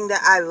with something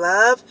that I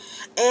love.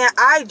 And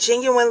I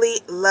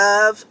genuinely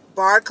love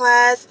bar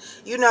class.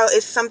 You know,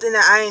 it's something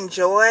that I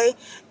enjoy.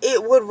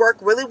 It would work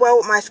really well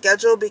with my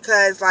schedule,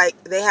 because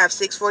like they have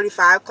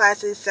 6:45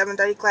 classes,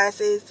 7:30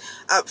 classes,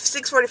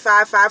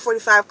 6:45,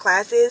 5:45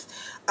 classes.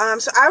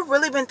 So I've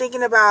really been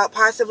thinking about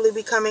possibly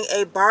becoming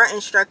a bar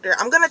instructor.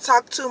 I'm gonna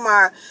talk to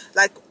my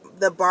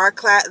the bar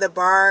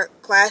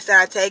class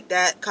that I take,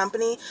 that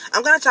company.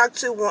 I'm going to talk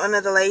to one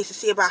of the ladies to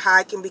see about how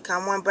I can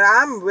become one, but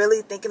I'm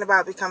really thinking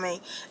about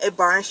becoming a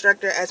bar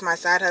instructor as my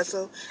side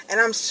hustle, and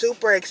I'm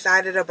super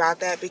excited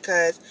about that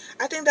because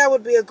I think that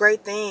would be a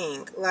great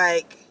thing.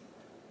 Like,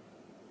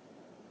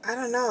 I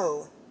don't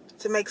know,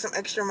 to make some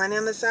extra money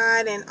on the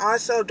side and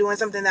also doing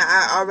something that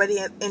I already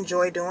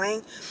enjoy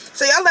doing.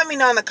 So y'all let me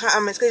know in the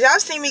comments, because y'all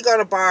seen me go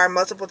to bar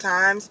multiple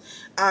times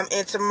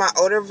in some of my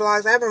older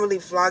vlogs. I haven't really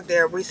vlogged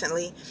there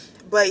recently,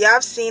 but y'all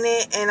have seen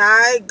it, and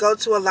I go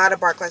to a lot of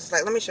bar classes.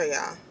 Like, let me show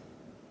y'all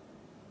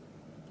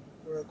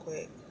real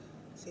quick,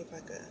 see if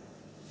I could,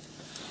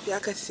 y'all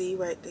can see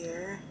right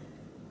there,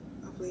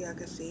 hopefully y'all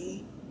can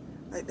see,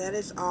 like, that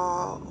is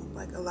all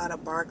like a lot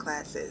of bar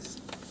classes.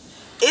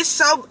 It's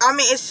so, I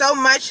mean, it's so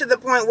much to the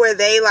point where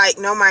they, like,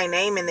 know my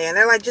name in there. And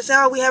they're like,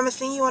 Jhazel, we haven't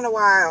seen you in a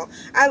while.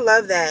 I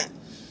love that.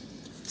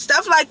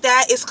 Stuff like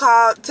that is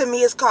called, to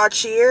me, it's called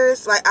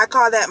cheers. Like, I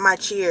call that my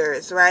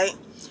cheers, right?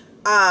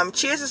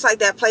 Cheers is like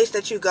that place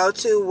that you go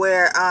to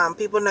where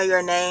people know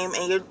your name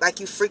and you like,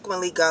 you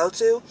frequently go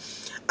to.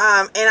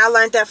 And I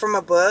learned that from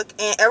a book.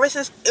 And ever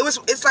since,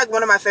 it's like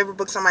one of my favorite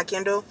books on my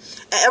Kindle.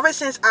 And ever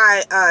since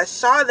I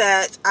saw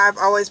that, I've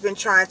always been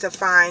trying to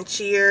find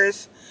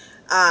cheers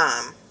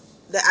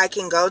that I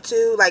can go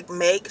to, like,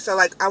 make. So,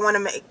 like, I want to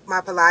make my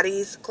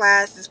Pilates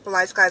class, this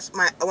Pilates class,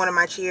 one of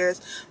my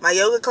cheers. My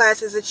yoga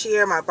class is a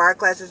cheer. My bar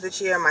class is a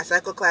cheer. My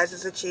cycle class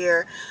is a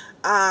cheer.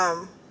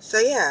 So,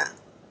 yeah.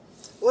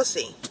 We'll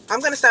see.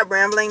 I'm going to stop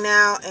rambling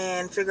now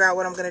and figure out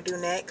what I'm going to do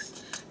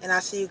next. And I'll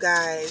see you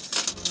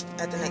guys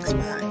at the next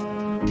spot.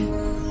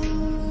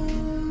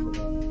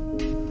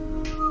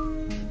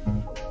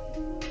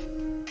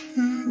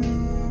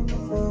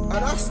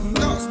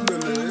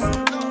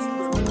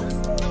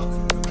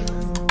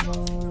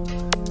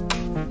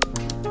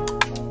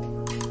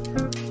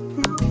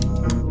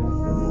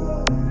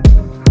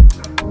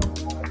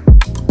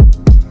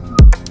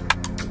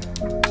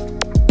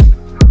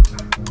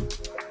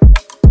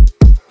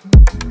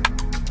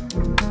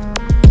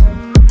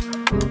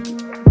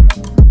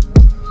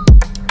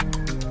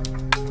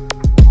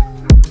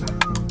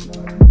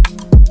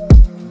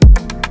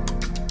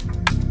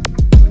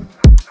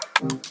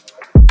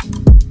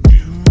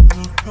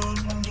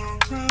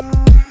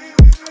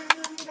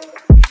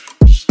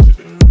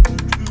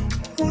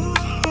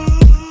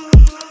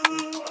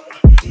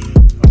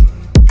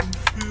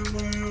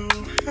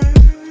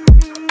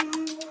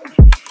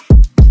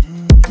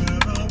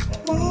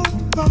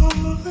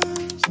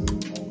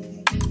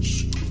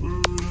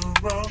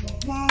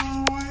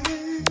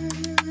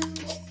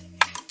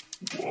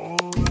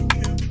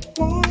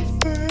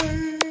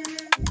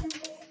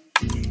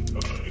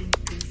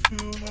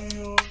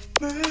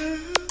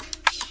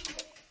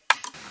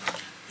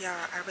 Y'all,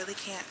 I really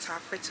can't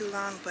talk for too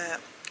long, but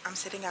I'm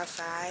sitting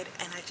outside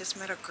and I just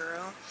met a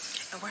girl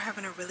and we're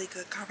having a really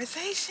good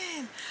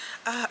conversation.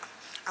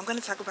 I'm going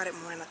to talk about it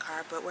more in the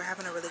car, but we're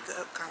having a really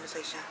good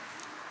conversation.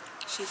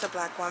 She's a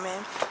black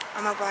woman.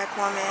 I'm a black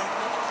woman.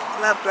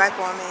 Love black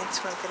women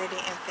to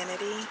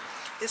infinity.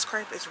 This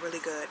crepe is really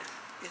good.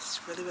 It's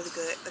really, really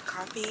good. The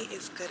coffee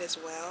is good as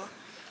well.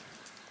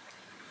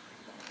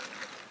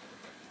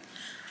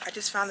 I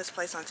just found this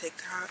place on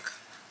TikTok.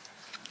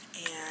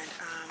 And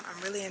I'm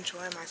really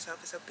enjoying myself.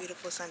 It's a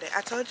beautiful Sunday.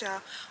 I told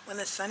y'all, when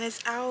the sun is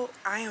out,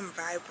 I am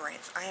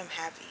vibrant. I am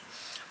happy.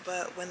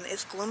 But when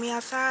it's gloomy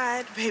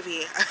outside,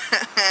 baby,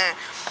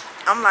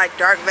 I'm like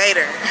Darth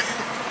Vader.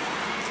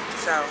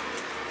 So,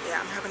 yeah,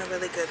 I'm having a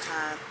really good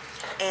time.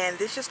 And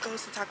this just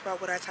goes to talk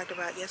about what I talked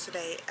about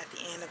yesterday at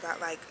the end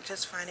about, like,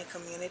 just finding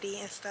community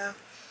and stuff.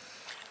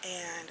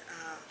 And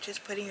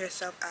just putting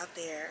yourself out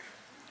there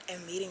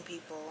and meeting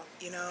people,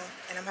 you know.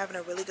 And I'm having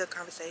a really good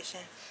conversation.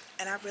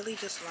 And I really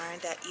just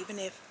learned that even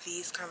if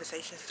these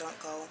conversations don't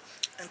go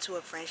into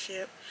a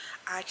friendship,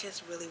 I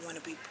just really want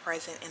to be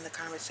present in the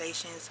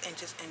conversations and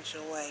just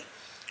enjoy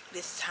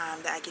this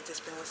time that I get to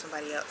spend with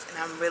somebody else. And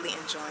I'm really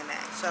enjoying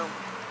that. So,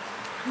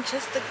 I'm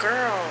just a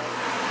girl.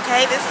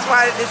 Okay, this is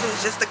why this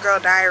is just A Girl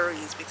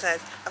Diaries,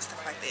 because of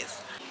stuff like this.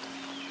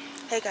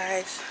 Hey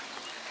guys.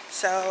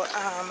 So,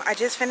 I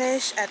just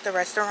finished at the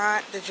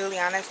restaurant, the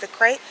Juliana's. The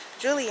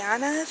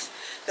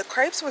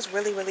crepes was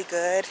really, really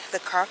good. The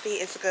coffee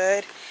is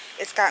good.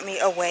 It's got me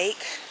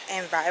awake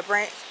and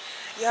vibrant.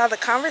 Y'all, the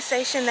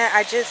conversation that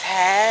I just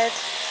had,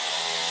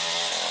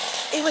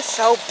 it was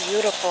so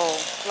beautiful.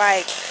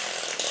 Like,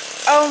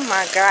 oh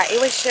my God, it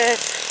was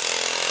just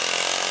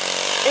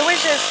it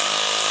was just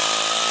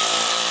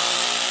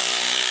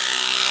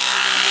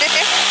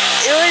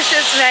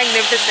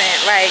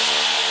magnificent. Like,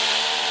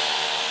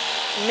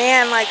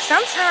 man, like,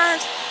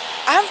 sometimes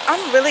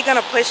I'm really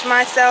gonna push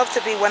myself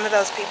to be one of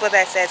those people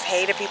that says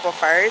hey to people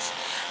first,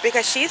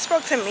 because she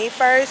spoke to me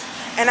first,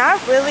 and I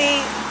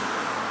really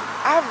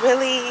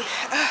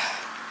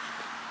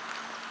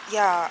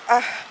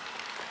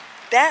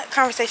that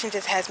conversation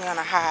just has me on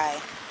a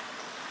high.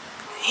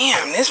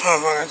 Damn, this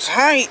motherfucker's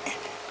tight.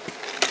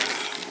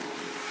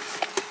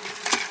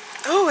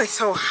 Oh, it's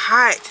so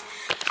hot.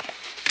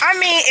 I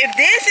mean, if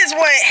this is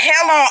what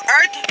hell on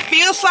earth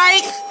feels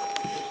like,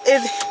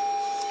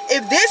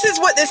 if this is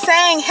what the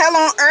saying hell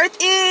on earth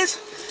is,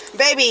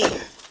 baby,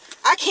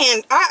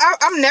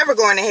 I'm never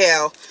going to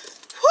hell.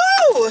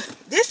 Whoo!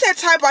 This that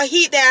type of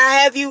heat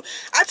that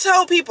I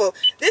told people,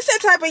 this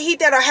that type of heat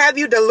that'll have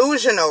you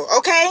delusional,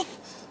 okay?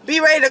 Be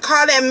ready to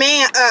call that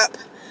man up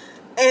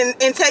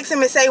and text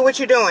him and say what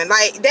you're doing.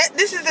 Like,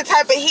 this is the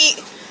type of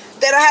heat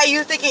that'll have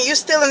you thinking you're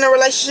still in a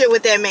relationship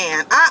with that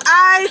man.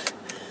 I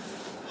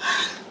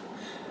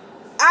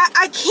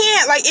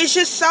can't. Like, it's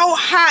just so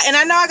hot. And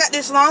I know I got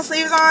this long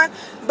sleeves on,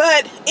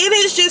 but it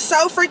is just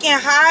so freaking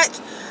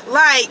hot.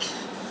 Like,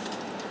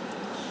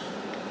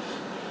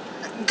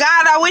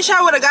 God, I wish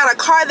I would have got a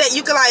car that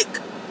you could, like,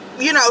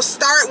 you know,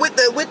 start with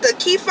the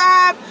key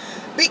fob.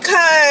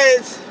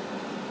 Because,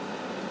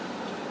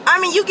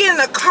 I mean, you get in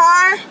a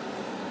car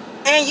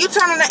and you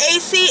turn on the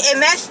AC,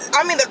 and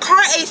the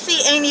car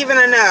AC ain't even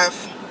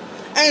enough.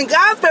 And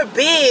God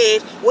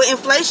forbid, with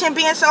inflation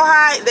being so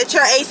high, that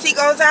your AC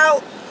goes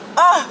out.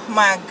 Oh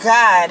my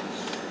God.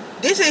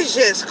 This is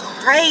just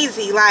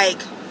crazy.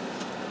 Like,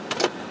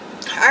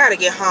 I gotta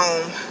get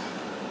home.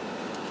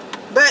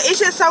 But it's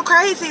just so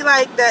crazy.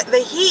 Like, the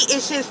heat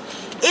is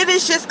it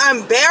is just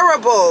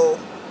unbearable.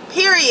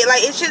 Period.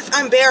 Like, it's just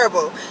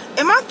unbearable.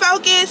 Am I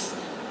focused?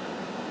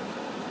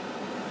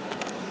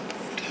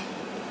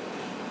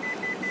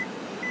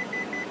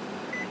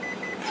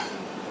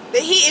 The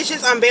heat is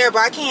just unbearable.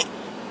 I can't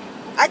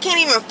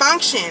even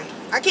function.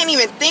 I can't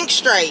even think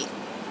straight.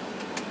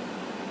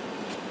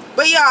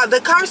 But y'all, the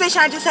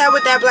conversation I just had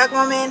with that black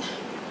woman,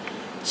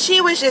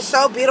 she was just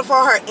so beautiful.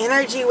 Her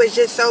energy was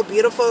just so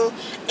beautiful.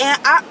 And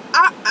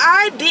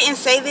I didn't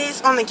say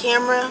this on the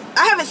camera.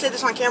 I haven't said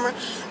this on camera.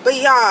 But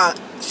y'all,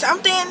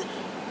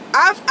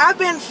 I've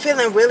been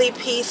feeling really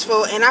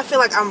peaceful, and I feel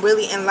like I'm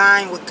really in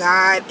line with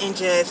God, and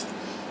just,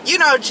 you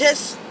know,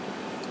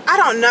 I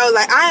don't know,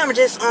 like, I am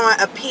just on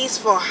a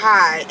peaceful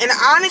high. And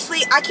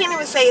honestly, I can't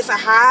even say it's a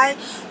high,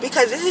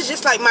 because this is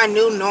just like my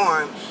new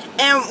norm.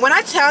 And when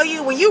I tell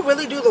you, when you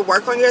really do the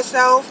work on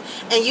yourself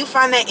and you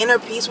find that inner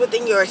peace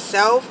within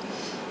yourself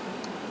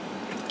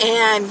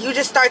and you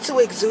just start to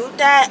exude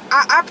that,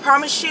 I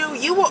promise you,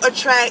 you will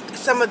attract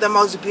some of the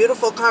most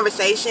beautiful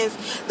conversations,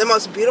 the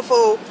most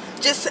beautiful,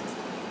 just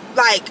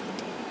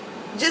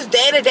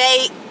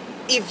day-to-day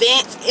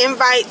events,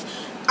 invites.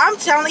 I'm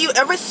telling you,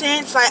 ever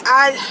since, like,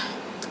 I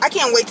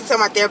can't wait to tell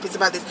my therapist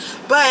about this,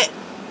 but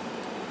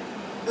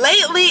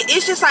lately,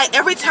 it's just like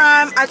every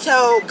time I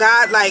tell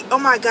God, like, oh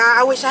my God,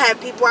 I wish I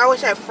had people, I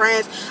wish I had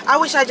friends, I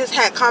wish I just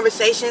had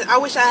conversations, I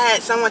wish I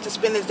had someone to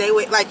spend this day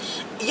with. Like,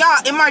 y'all,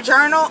 in my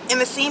journal, in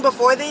the scene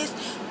before this,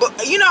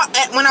 but you know,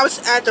 when I was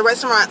at the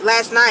restaurant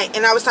last night,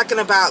 and I was talking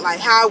about, like,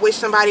 how I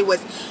wish I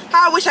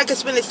could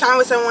spend this time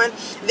with someone.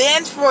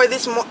 Then for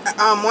this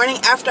morning,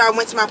 after I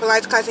went to my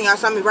Pilates class, and y'all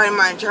saw me writing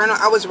my journal,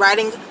 I was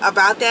writing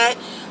about that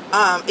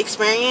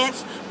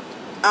experience.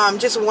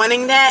 Just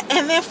wanting that.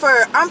 And then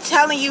I'm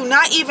telling you,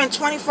 not even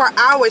 24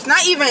 hours,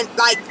 not even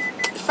like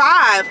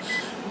 5,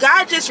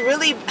 God just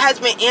really has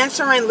been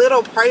answering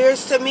little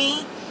prayers to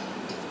me.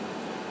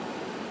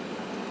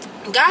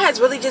 God has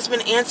really just been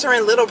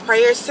answering little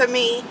prayers to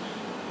me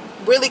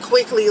really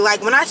quickly.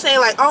 Like, when I say,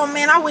 like, oh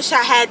man, I wish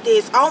I had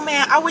this, oh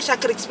man, I wish I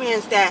could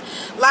experience that.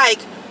 Like,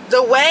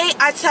 the way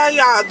I tell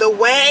y'all, the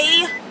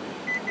way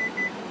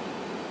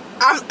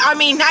I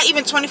mean, not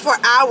even 24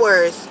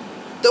 hours,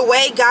 the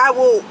way God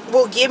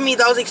will give me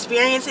those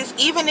experiences,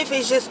 even if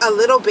it's just a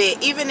little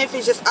bit, even if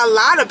it's just a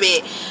lot of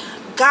it,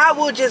 God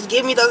will just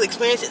give me those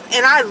experiences,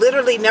 and I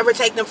literally never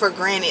take them for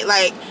granted.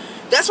 Like,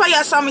 that's why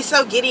y'all saw me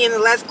so giddy in the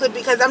last clip,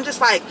 because I'm just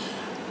like,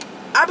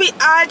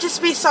 I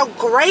just be so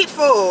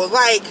grateful.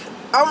 Like,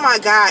 oh my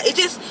God, it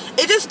just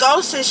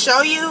goes to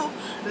show you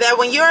that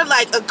when you're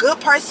like a good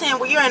person,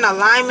 when you're in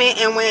alignment,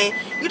 and when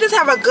you just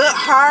have a good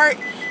heart,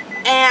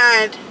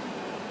 and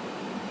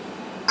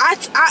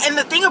and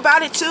the thing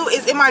about it too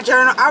is, in my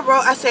journal,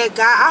 I said,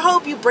 God, I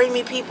hope you bring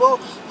me people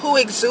who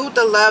exude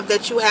the love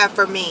that you have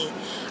for me.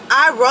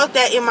 I wrote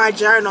that in my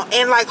journal.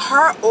 And like,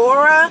 her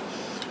aura,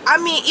 I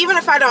mean, even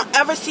if I don't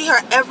ever see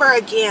her ever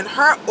again,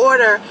 her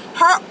aura,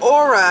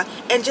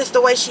 and just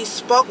the way she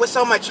spoke with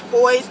so much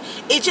poise,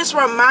 it just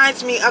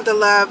reminds me of the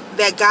love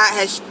that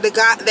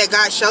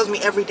God shows me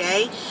every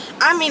day.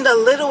 I mean, the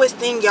littlest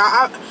thing,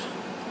 y'all.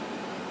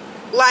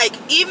 Like,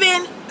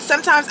 even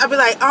sometimes I'll be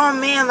like, oh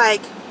man,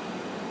 like,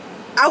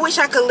 I wish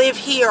I could live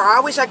here, or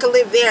I wish I could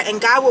live there,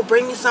 and God will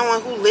bring me someone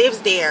who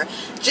lives there,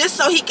 just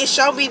so he can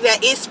show me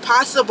that it's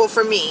possible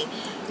for me.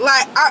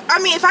 Like, I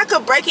mean, if I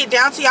could break it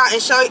down to y'all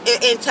and show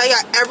and tell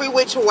y'all every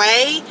which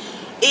way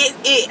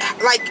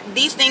like,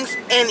 these things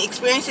and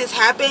experiences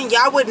happen,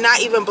 y'all would not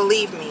even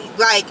believe me.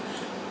 Like,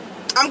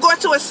 I'm going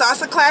to a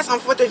salsa class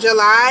on 4th of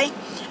July,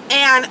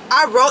 and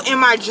I wrote in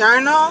my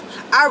journal,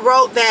 I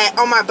wrote that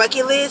on my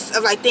bucket list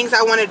of, like, things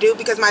I want to do,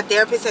 because my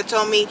therapist had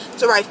told me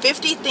to write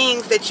 50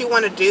 things that you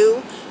want to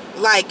do,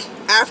 like,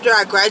 after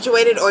I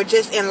graduated, or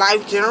just in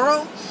life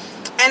general.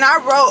 And I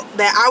wrote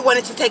that I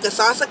wanted to take a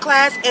salsa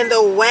class, and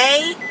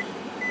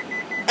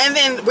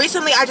then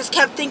recently I just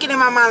kept thinking in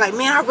my mind, like,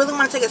 man, I really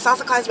want to take a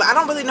salsa class, but I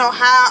don't really know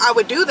how I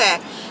would do that.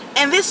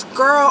 And this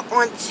girl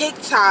on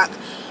TikTok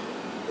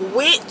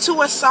went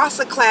to a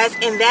salsa class,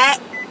 and that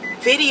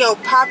video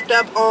popped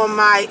up on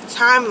my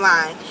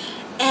timeline,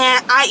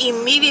 and I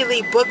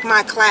immediately booked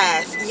my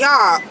class.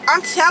 Y'all,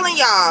 I'm telling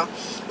y'all,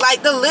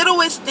 like the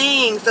littlest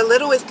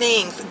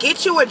things,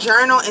 get you a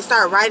journal and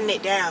start writing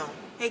it down.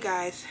 Hey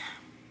guys,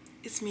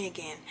 it's me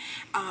again.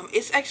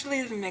 It's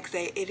actually the next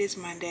day. It is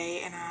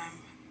Monday, and I'm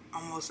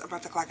almost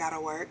about to clock out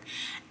of work,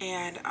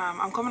 and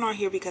I'm coming on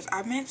here because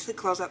I meant to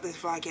close out this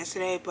vlog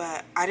yesterday,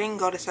 but I didn't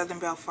go to Southern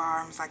Belle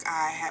Farms like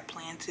I had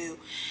planned to,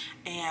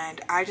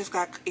 and I just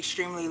got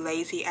extremely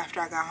lazy after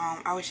I got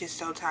home. I was just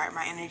so tired.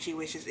 My energy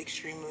was just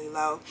extremely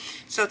low.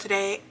 So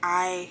today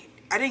I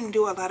didn't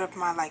do a lot of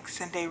my like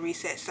Sunday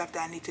reset stuff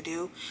that I need to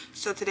do.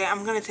 So today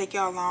I'm gonna take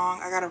y'all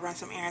along. I gotta run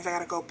some errands. I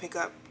gotta go pick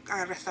up,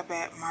 I gotta stop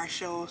at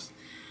Marshall's.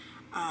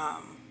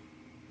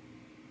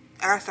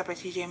 I gotta stop at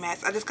TJ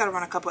Maxx. I just gotta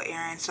run a couple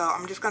errands, so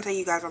I'm just gonna take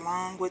you guys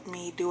along with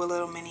me, do a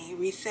little mini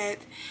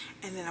reset,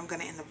 and then I'm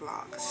gonna end the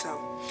vlog.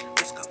 So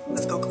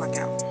let's go clock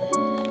out.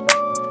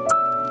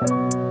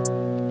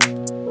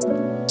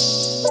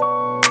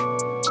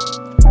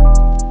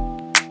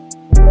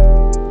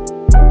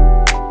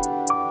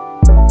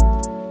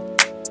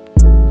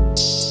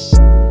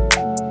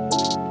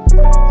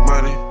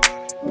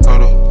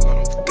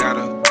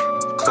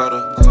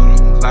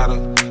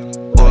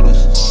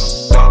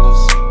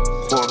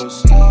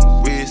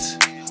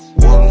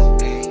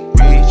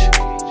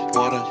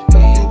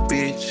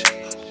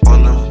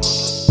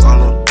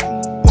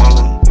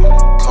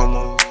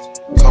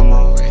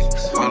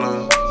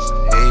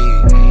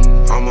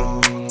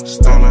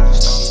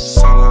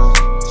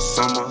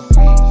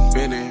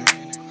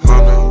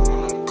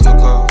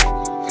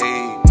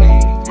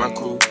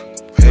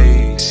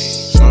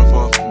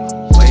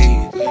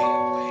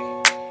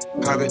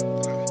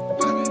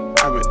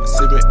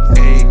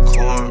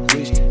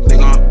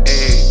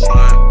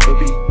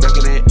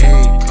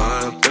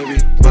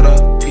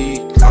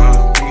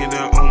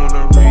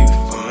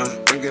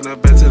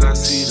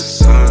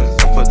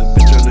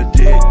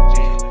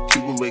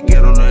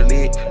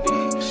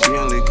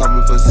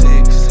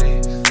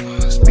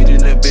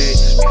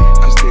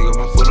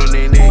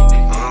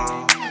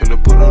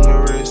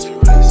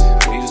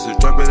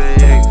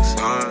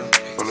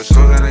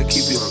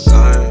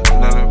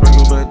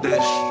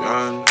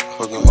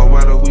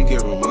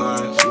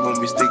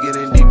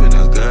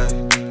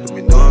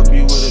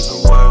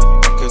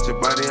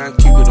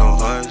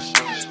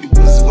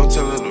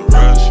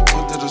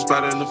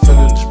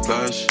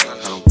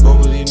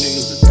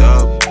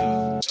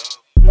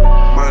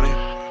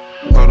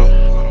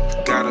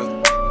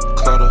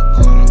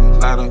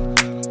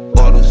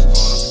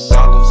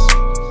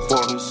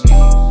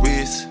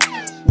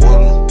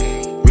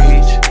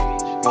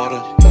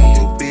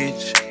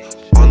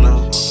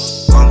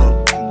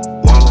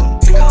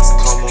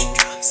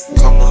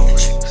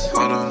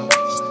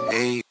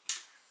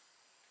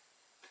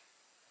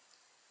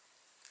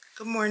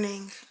 Good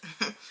morning.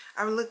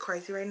 I look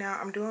crazy right now.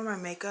 I'm doing my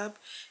makeup.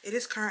 It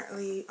is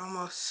currently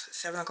almost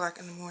 7 o'clock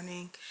in the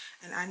morning,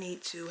 and I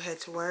need to head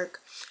to work.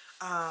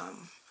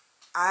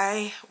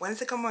 I wanted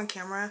to come on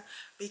camera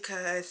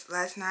because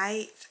last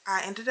night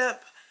I ended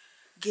up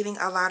getting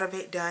a lot of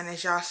it done,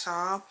 as y'all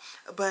saw,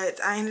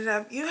 but I ended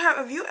up,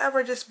 have you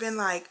ever just been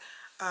like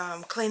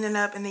cleaning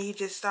up and then you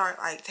just start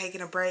like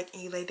taking a break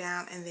and you lay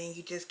down and then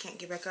you just can't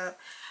get back up?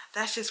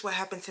 That's just what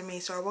happened to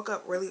me. So I woke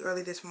up really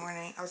early this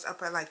morning. I was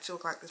up at like 2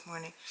 o'clock this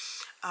morning,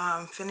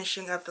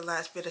 finishing up the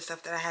last bit of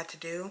stuff that I had to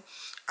do.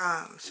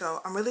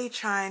 So I'm really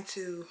trying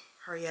to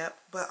hurry up,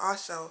 but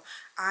also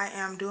I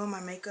am doing my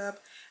makeup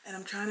and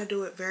I'm trying to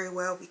do it very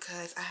well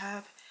because I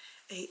have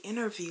an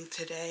interview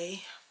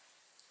today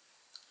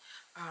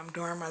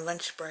during my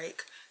lunch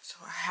break. So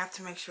I have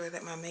to make sure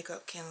that my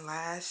makeup can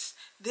last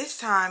this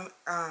time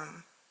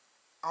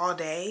all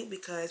day,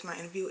 because my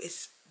interview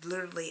is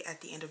literally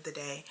at the end of the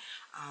day.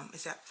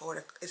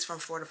 It's from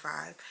 4 to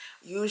 5.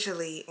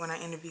 Usually when I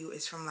interview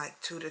it's from like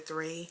 2 to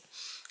 3.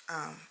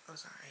 Oh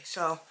sorry.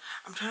 So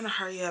I'm trying to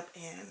hurry up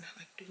and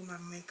like do my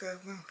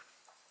makeup and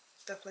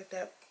stuff like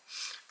that.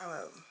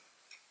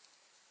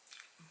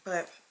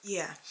 But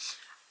yeah,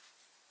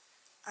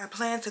 I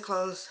plan to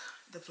close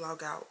the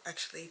vlog out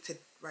actually to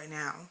right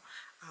now.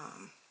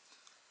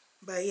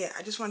 But yeah,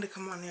 I just wanted to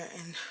come on there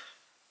and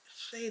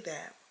say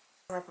that.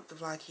 Wrap up the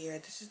vlog here.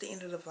 This is the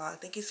end of the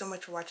vlog. Thank you so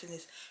much for watching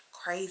this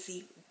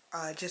crazy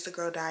Just A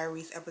Girl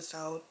Diaries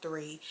episode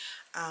 3.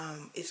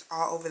 It's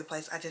all over the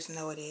place. I just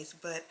know it is.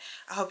 But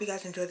I hope you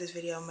guys enjoyed this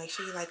video. Make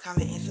sure you like,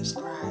 comment, and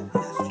subscribe.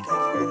 And I'll see you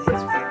guys in the next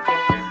one.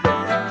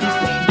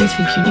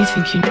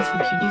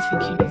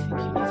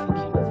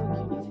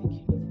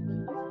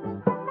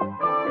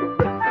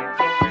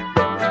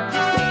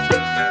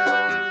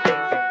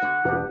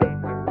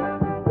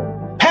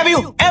 Have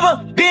you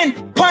ever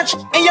been punched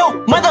in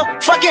your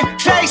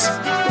motherfucking face?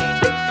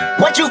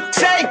 What you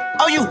say?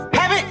 Oh, you